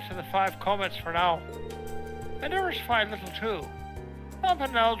limit it to the 5 comments for now? I diversify a little too. From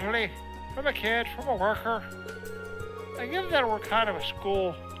an elderly, from a kid, from a worker. And given that we're kind of a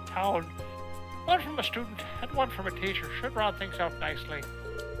school town, one from a student and one from a teacher should round things out nicely.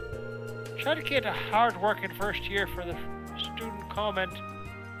 Try to get a hard-working first year for the student comment,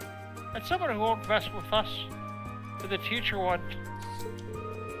 and someone who won't mess with us for the teacher one.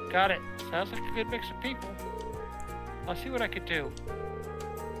 Got it. Sounds like a good mix of people. I'll see what I can do.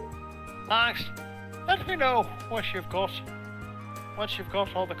 Thanks. Let me know once you've got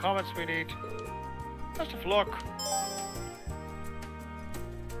all the comments we need. Best of luck.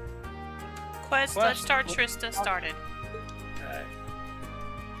 Quest, let's start Trista started.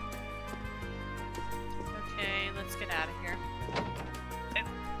 Okay, let's get out of here.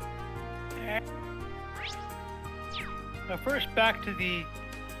 Now first back to the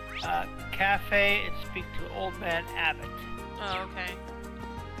cafe and speak to Old Man Abbott. Oh, okay.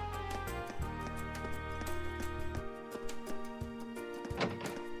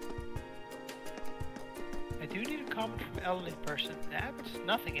 I do need a comment from an elderly person. Abbott's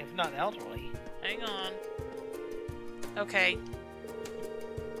nothing if not elderly. Hang on. Okay.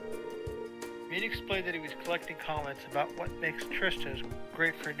 Reed explained that he was collecting comments about what makes Trista's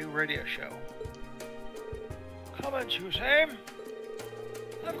great for a new radio show. Comments, you say?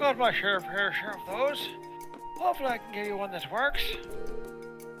 I've got my fair share of those. Hopefully I can give you one that works.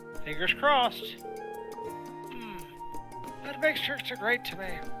 Fingers crossed. That makes Trista great to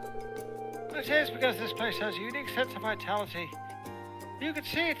me. I say it's because this place has a unique sense of vitality. You can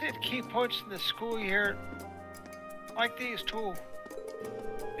see it at key points in the school year, like these too.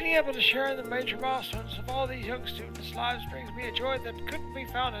 Being able to share in the major milestones of all these young students' lives brings me a joy that couldn't be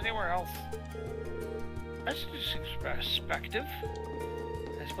found anywhere else. That's just perspective.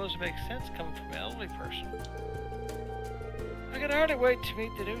 I suppose it makes sense coming from an elderly person. I can hardly wait to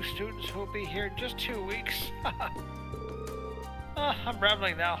meet the new students who will be here in just 2 weeks. I'm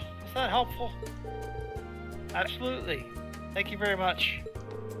rambling now. Is that helpful? Absolutely. Thank you very much.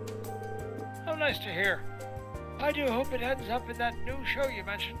 How nice to hear. I do hope it ends up in that new show you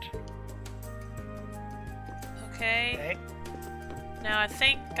mentioned. Okay. Now I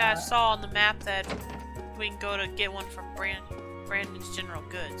think I saw on the map that we can go to get one from Brandon's General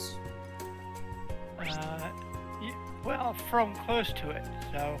Goods. Well, from close to it,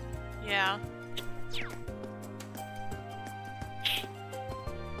 so... Yeah.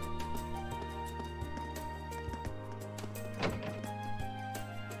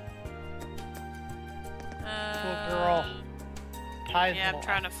 Little girl. Yeah, I'm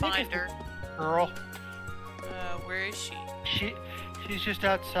trying to find her. Girl. Where is she? She's just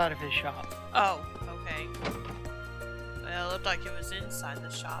outside of his shop. Oh, okay. Well, it looked like it was inside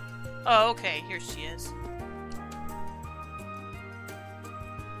the shop. Oh, okay, here she is.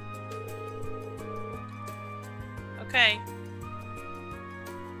 Okay.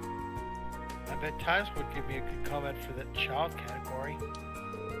 I bet Tyus would give me a good comment for the child category.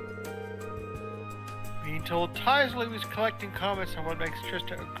 Being told Tysley was collecting comments on what makes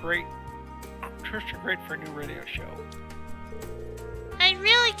Trista great for a new radio show. I'd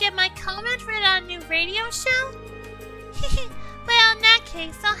really get my comment read on a new radio show? Well, in that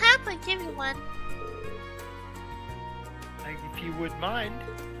case, I'll happily give you one. If you would mind.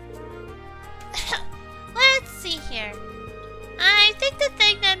 Let's see here. I think the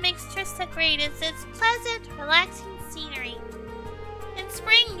thing that makes Trista great is its pleasant, relaxing scenery. In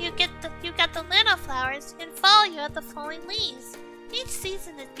spring, you got the little flowers. In fall, you have the falling leaves. Each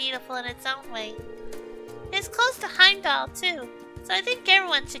season is beautiful in its own way. It's close to Heimdall, too, so I think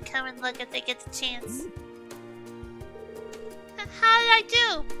everyone should come and look if they get the chance. How did I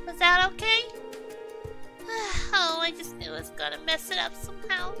do? Was that okay? Oh, I just knew I was gonna mess it up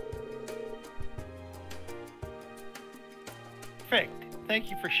somehow. Perfect. Thank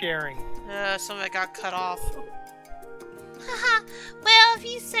you for sharing. Some of it got cut off. Haha, well, if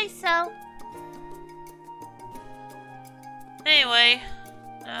you say so. Anyway,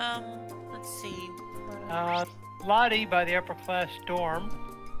 let's see. Lottie by the upper class dorm.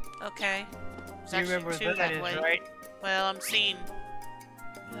 Okay. You remember what that is, right? Well, I'm seeing...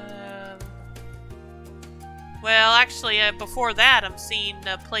 well, actually, before that, I'm seeing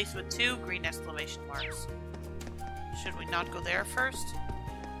a place with 2 green exclamation marks. Should we not go there first?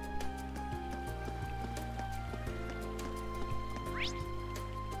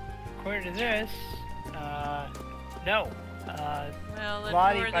 According to this, no. Well,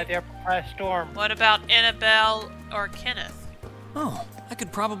 Lottie by the upper class dorm. What about Annabelle or Kenneth? Oh, I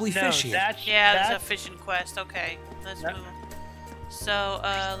could probably fish here. That's a fishing quest. Okay, let's move on. So,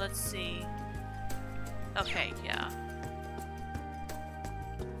 let's see. Okay, yeah.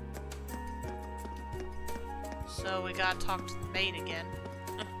 So we gotta talk to the maid again.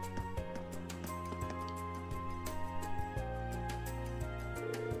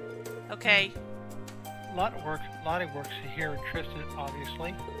 Okay. Lottie works here in Tristan,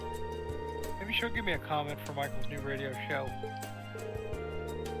 obviously. Maybe she'll give me a comment for Michael's new radio show.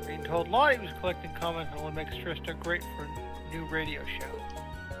 Being told Lottie was collecting comments on what makes Trista great for a new radio show.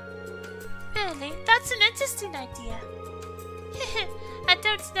 Really? That's an interesting idea. I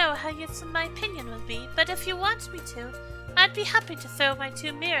don't know how useful my opinion will be, but if you want me to, I'd be happy to throw my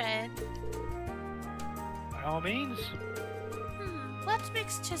 2 mirror in. By all means. What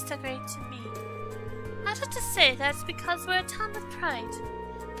makes Trista great to me? I'd have to say that's because we're a town with pride.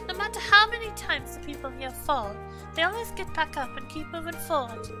 No matter how many times the people here fall, they always get back up and keep moving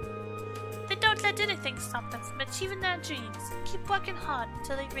forward. They don't let anything stop them from achieving their dreams and keep working hard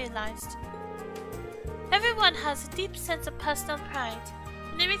until they realized. Everyone has a deep sense of personal pride,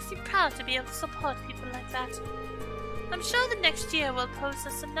 and it makes me proud to be able to support people like that. I'm sure the next year will pose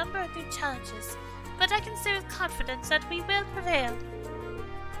us a number of new challenges, but I can say with confidence that we will prevail.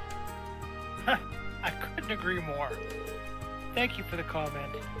 I couldn't agree more. Thank you for the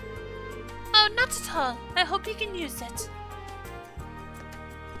comment. Oh, not at all. I hope you can use it.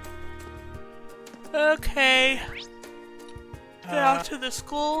 Okay. Down to the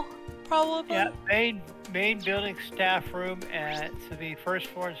school, probably? Yeah, main building staff room to the first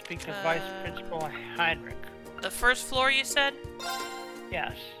floor and speak to Vice Principal Heinrich. The first floor, you said?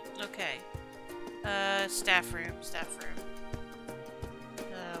 Yes. Okay. Staff room.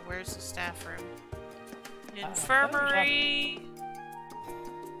 Where's the staff room? Infirmary.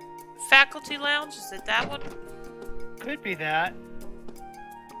 faculty lounge? Is it that one? Could be that.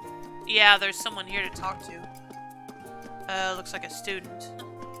 Yeah, there's someone here to talk to. Looks like a student.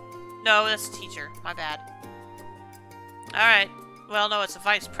 No, that's a teacher. My bad. Alright. Well, no, it's a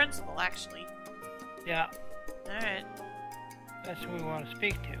vice principal, actually. Yeah. Alright. That's who we want to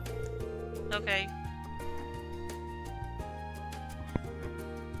speak to. Okay.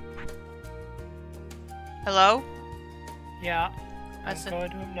 Hello? Yeah. I'm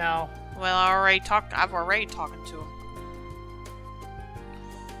going to him now. Well, I've already talked to him.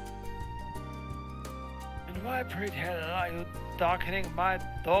 And why, pretend, are you darkening my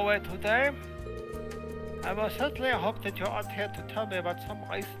doorway today? I most certainly hope that you're out here to tell me about some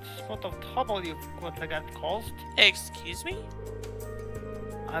recent spot of trouble you've once again caused. Excuse me?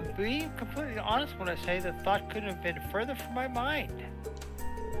 I'm being completely honest when I say the thought couldn't have been further from my mind.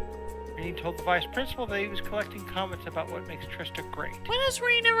 He told the vice principal that he was collecting comments about what makes Trista great. When has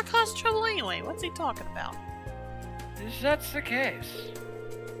Ree never caused trouble anyway? What's he talking about? That's the case.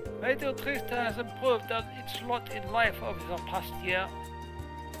 Radio Trista has improved its lot in life over the past year.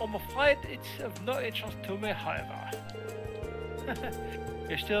 I'm afraid it's of no interest to me, however.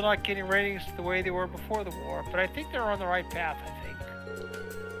 They're still not getting ratings the way they were before the war, but I think they're on the right path, I think.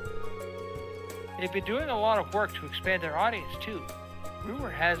 They've been doing a lot of work to expand their audience, too.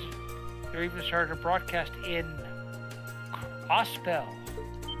 Rumor has they're even started a broadcast in Crossbell.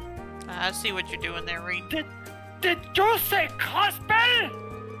 I see what you're doing there, Reed. Did you say Crossbell?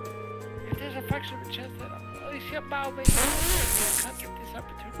 If there's a fraction of a chance that Alicia Mao may not get this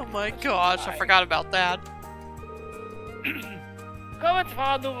opportunity. Oh my gosh, I forgot about that. Comments for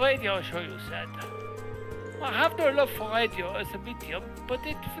our new radio show, you said. I have no love for radio as a medium, but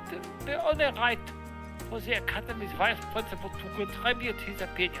it would be only right for the Academy's vice principal to contribute his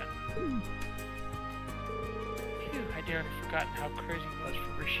opinion. Phew, I'd nearly forgotten how crazy it was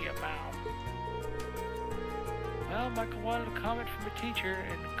for Rishia Mao. Well, Michael wanted a comment from a teacher,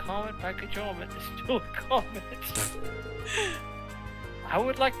 and a comment by cajolment is still a comment. I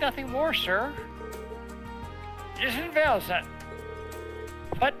would like nothing more, sir. Listen well, then.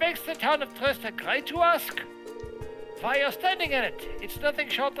 What makes the town of Trista great, you ask? Why, you're standing in it. It's nothing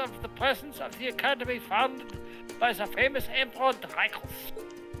short of the presence of the Academy founded by the famous Emperor Dracos.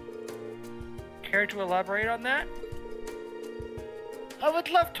 Care to elaborate on that? I would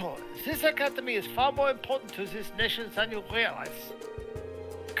love to. This Academy is far more important to this nation than you realize.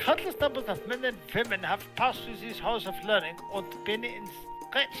 Countless numbers of men and women have passed through this house of learning and been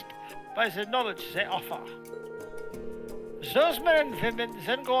enriched by the knowledge they offer. Those men and women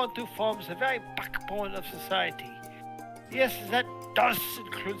then go on to form the very backbone of society. Yes, that does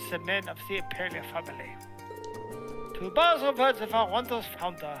include the men of the Imperial family. To borrow the words of our wondrous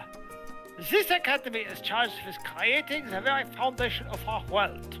founder, this Academy is charged with creating the very foundation of our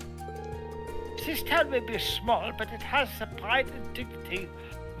world. This town may be small, but it has the pride and dignity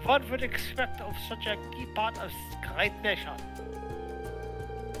one would expect of such a key part of this great nation.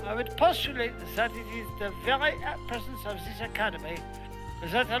 I would postulate that it is the very presence of this Academy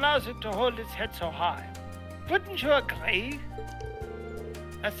that allows it to hold its head so high. Wouldn't you agree?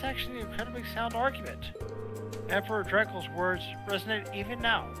 That's actually an incredibly sound argument. Emperor Draco's words resonate even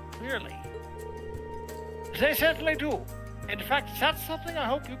now, clearly. They certainly do. In fact, that's something I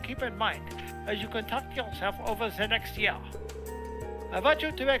hope you keep in mind as you conduct yourself over the next year. I want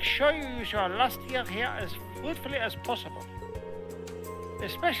you to make sure you use your last year here as fruitfully as possible.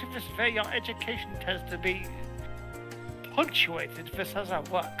 Especially this way your education tends to be punctuated with other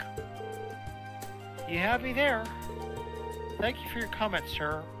work. You have me there. Thank you for your comments,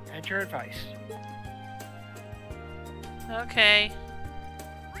 sir, and your advice. Okay.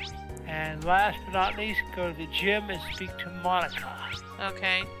 And last but not least, go to the gym and speak to Monica.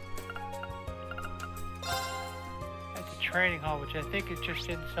 Okay. At the training hall, which I think is just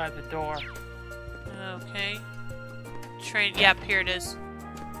inside the door. Okay. Yep, here it is.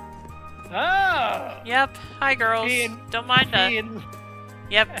 Oh! Yep. Hi, girls. Don't mind us.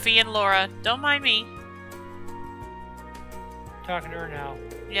 Yep, Fee and Laura. Don't mind me. Talking to her now.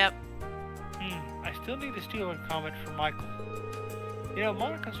 Yep. I still need to steal a comment from Michael. You know,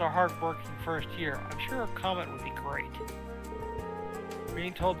 Monica's a hard-working first year. I'm sure a comment would be great.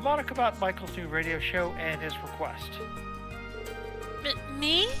 Being told Monica about Michael's new radio show and his request.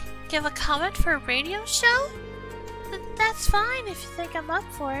 Me? Give a comment for a radio show? That's fine if you think I'm up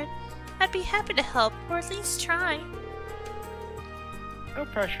for it. I'd be happy to help, or at least try. No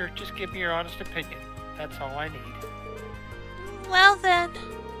pressure, just give me your honest opinion. That's all I need. Well then,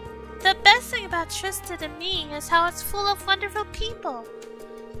 the best thing about Trista to me is how it's full of wonderful people.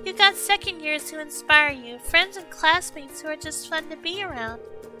 You got second years who inspire you, friends and classmates who are just fun to be around.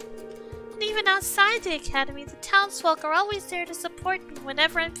 even outside the academy, the townsfolk are always there to support me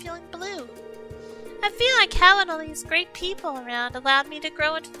whenever I'm feeling blue. I feel like having all these great people around allowed me to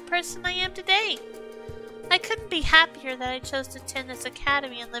grow into the person I am today. I couldn't be happier that I chose to attend this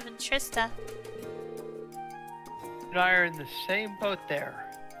academy and live in Trista. You and I are in the same boat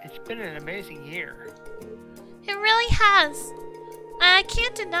there. It's been an amazing year. It really has. I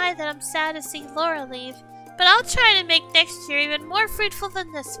can't deny that I'm sad to see Laura leave, but I'll try to make next year even more fruitful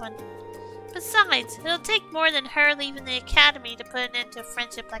than this one. Besides, it'll take more than her leaving the academy to put an end to a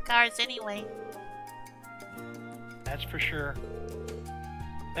friendship like ours anyway. That's for sure.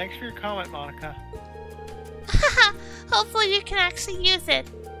 Thanks for your comment, Monica. Hopefully you can actually use it.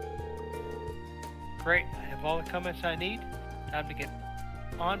 Great, I have all the comments I need. Time to get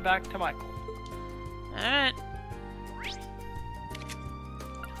on back to Michael. Alright.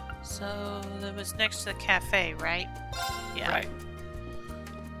 So, that was next to the cafe, right? Yeah. Right.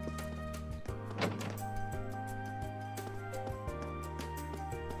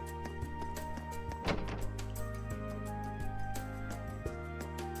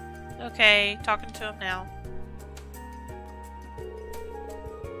 Okay, talking to him now.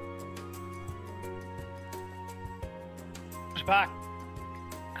 It's back.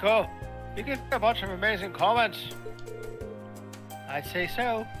 Cool. You get a bunch of amazing comments. I'd say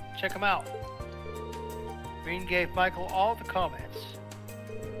so. Check them out. Green gave Michael all the comments.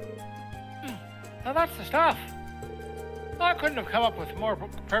 Now that's the stuff. I couldn't have come up with more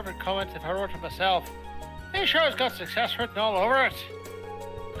perfect comments if I wrote it myself. This show's got success written all over it.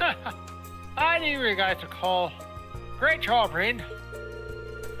 I knew you guys to call. Great job, Green.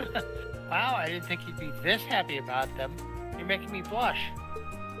 Wow, I didn't think you'd be this happy about them. You're making me blush.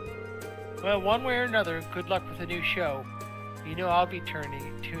 Well, one way or another, good luck with the new show. You know I'll be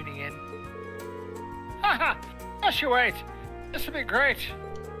tuning in. Haha! Just you wait. This will be great.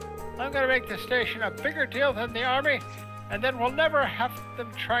 I'm gonna make this station a bigger deal than the army, and then we'll never have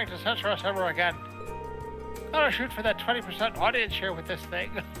them trying to censor us ever again. Gotta shoot for that 20% audience share with this thing.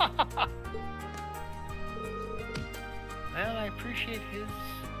 Well, I appreciate his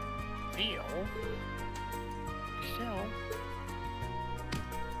feel. Still,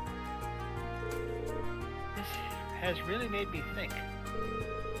 this has really made me think.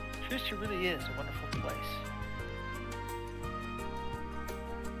 Trista really is a wonderful place.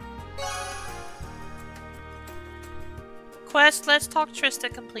 Quest Let's Talk Trista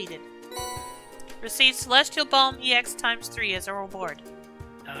completed. Receive Celestial Balm EX times 3 as a reward.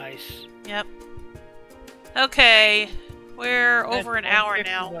 Nice. Yep. Okay, we're over an hour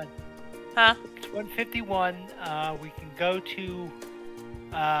now. Huh? It's 1:51. We can go to.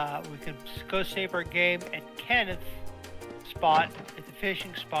 We can go save our game at Kenneth's spot, at the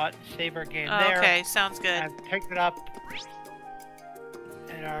fishing spot, and save our game there. Okay, sounds good. And pick it up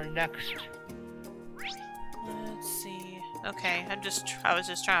in our next. Let's see. Okay, I was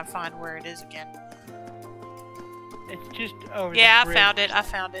just trying to find where it is again. It's just over. Yeah, the I found it. I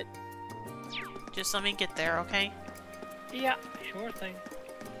found it. Just let me get there, okay? Yeah, sure thing.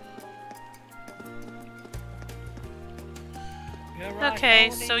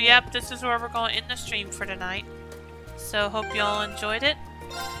 Okay, so yep, this is where we're going to end the stream for tonight. So hope you all enjoyed it.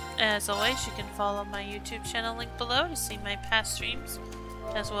 As always, you can follow my YouTube channel link below to see my past streams,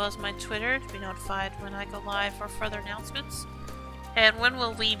 as well as my Twitter to be notified when I go live for further announcements. And when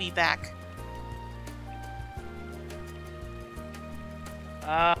will we be back?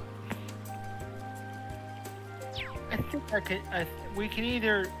 I think we can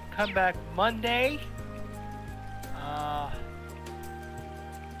either come back Monday,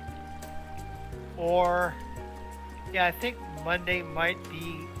 or yeah, I think Monday might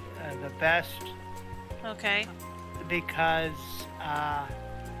be the best. Okay. Because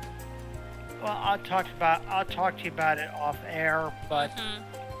well, I'll talk to you about it off air, but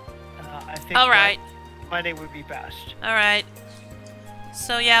I think all right. Monday would be best. All right.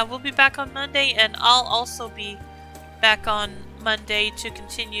 So yeah, we'll be back on Monday, and I'll also be back on Monday to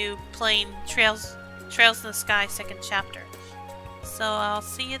continue playing Trails in the Sky 2nd chapter. So I'll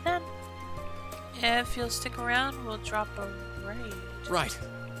see you then. If you'll stick around, we'll drop a raid. Right.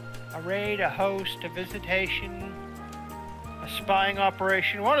 A raid, a host, a visitation, a spying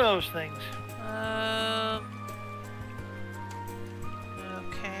operation, one of those things.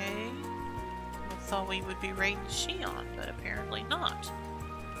 Okay. I thought we would be raiding Shion, but apparently not.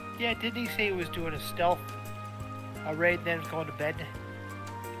 Yeah, didn't he say he was doing a stealth? A raid, then was going to bed?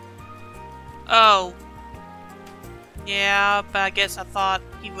 Oh. Yeah, but I guess I thought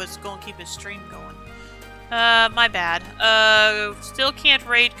he was going to keep his stream going. My bad. Still can't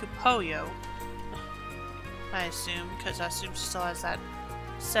raid Kupoyo. I assume, because I assume she still has that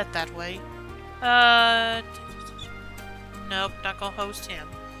set that way. Nope, not gonna host him.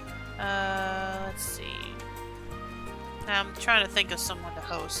 Let's see. I'm trying to think of someone to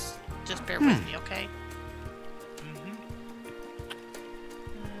host. Just bear with me, okay?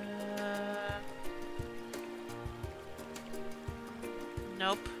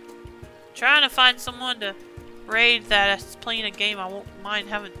 Nope. Trying to find someone to raid that's playing a game I won't mind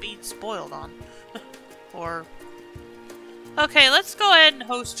having being spoiled on. Or... Okay, let's go ahead and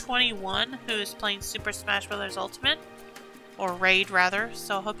host 21, who is playing Super Smash Bros. Ultimate. Or raid, rather.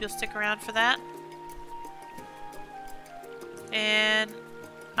 So I hope you'll stick around for that. And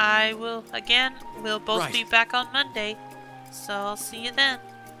I will, again, we'll both be back on Monday. So I'll see you then.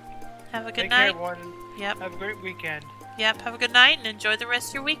 Have a good night. Take care, everyone. Yep. Have a great weekend. Yep, have a good night and enjoy the rest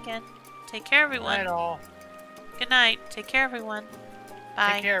of your weekend. Take care, everyone. Good night, all. Good night. Take care, everyone.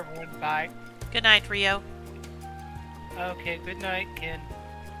 Bye. Take care, everyone. Bye. Good night, Rio. Okay, good night, Ken.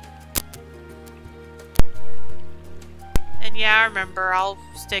 And yeah, I remember, I'll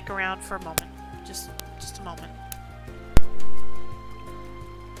stick around for a moment.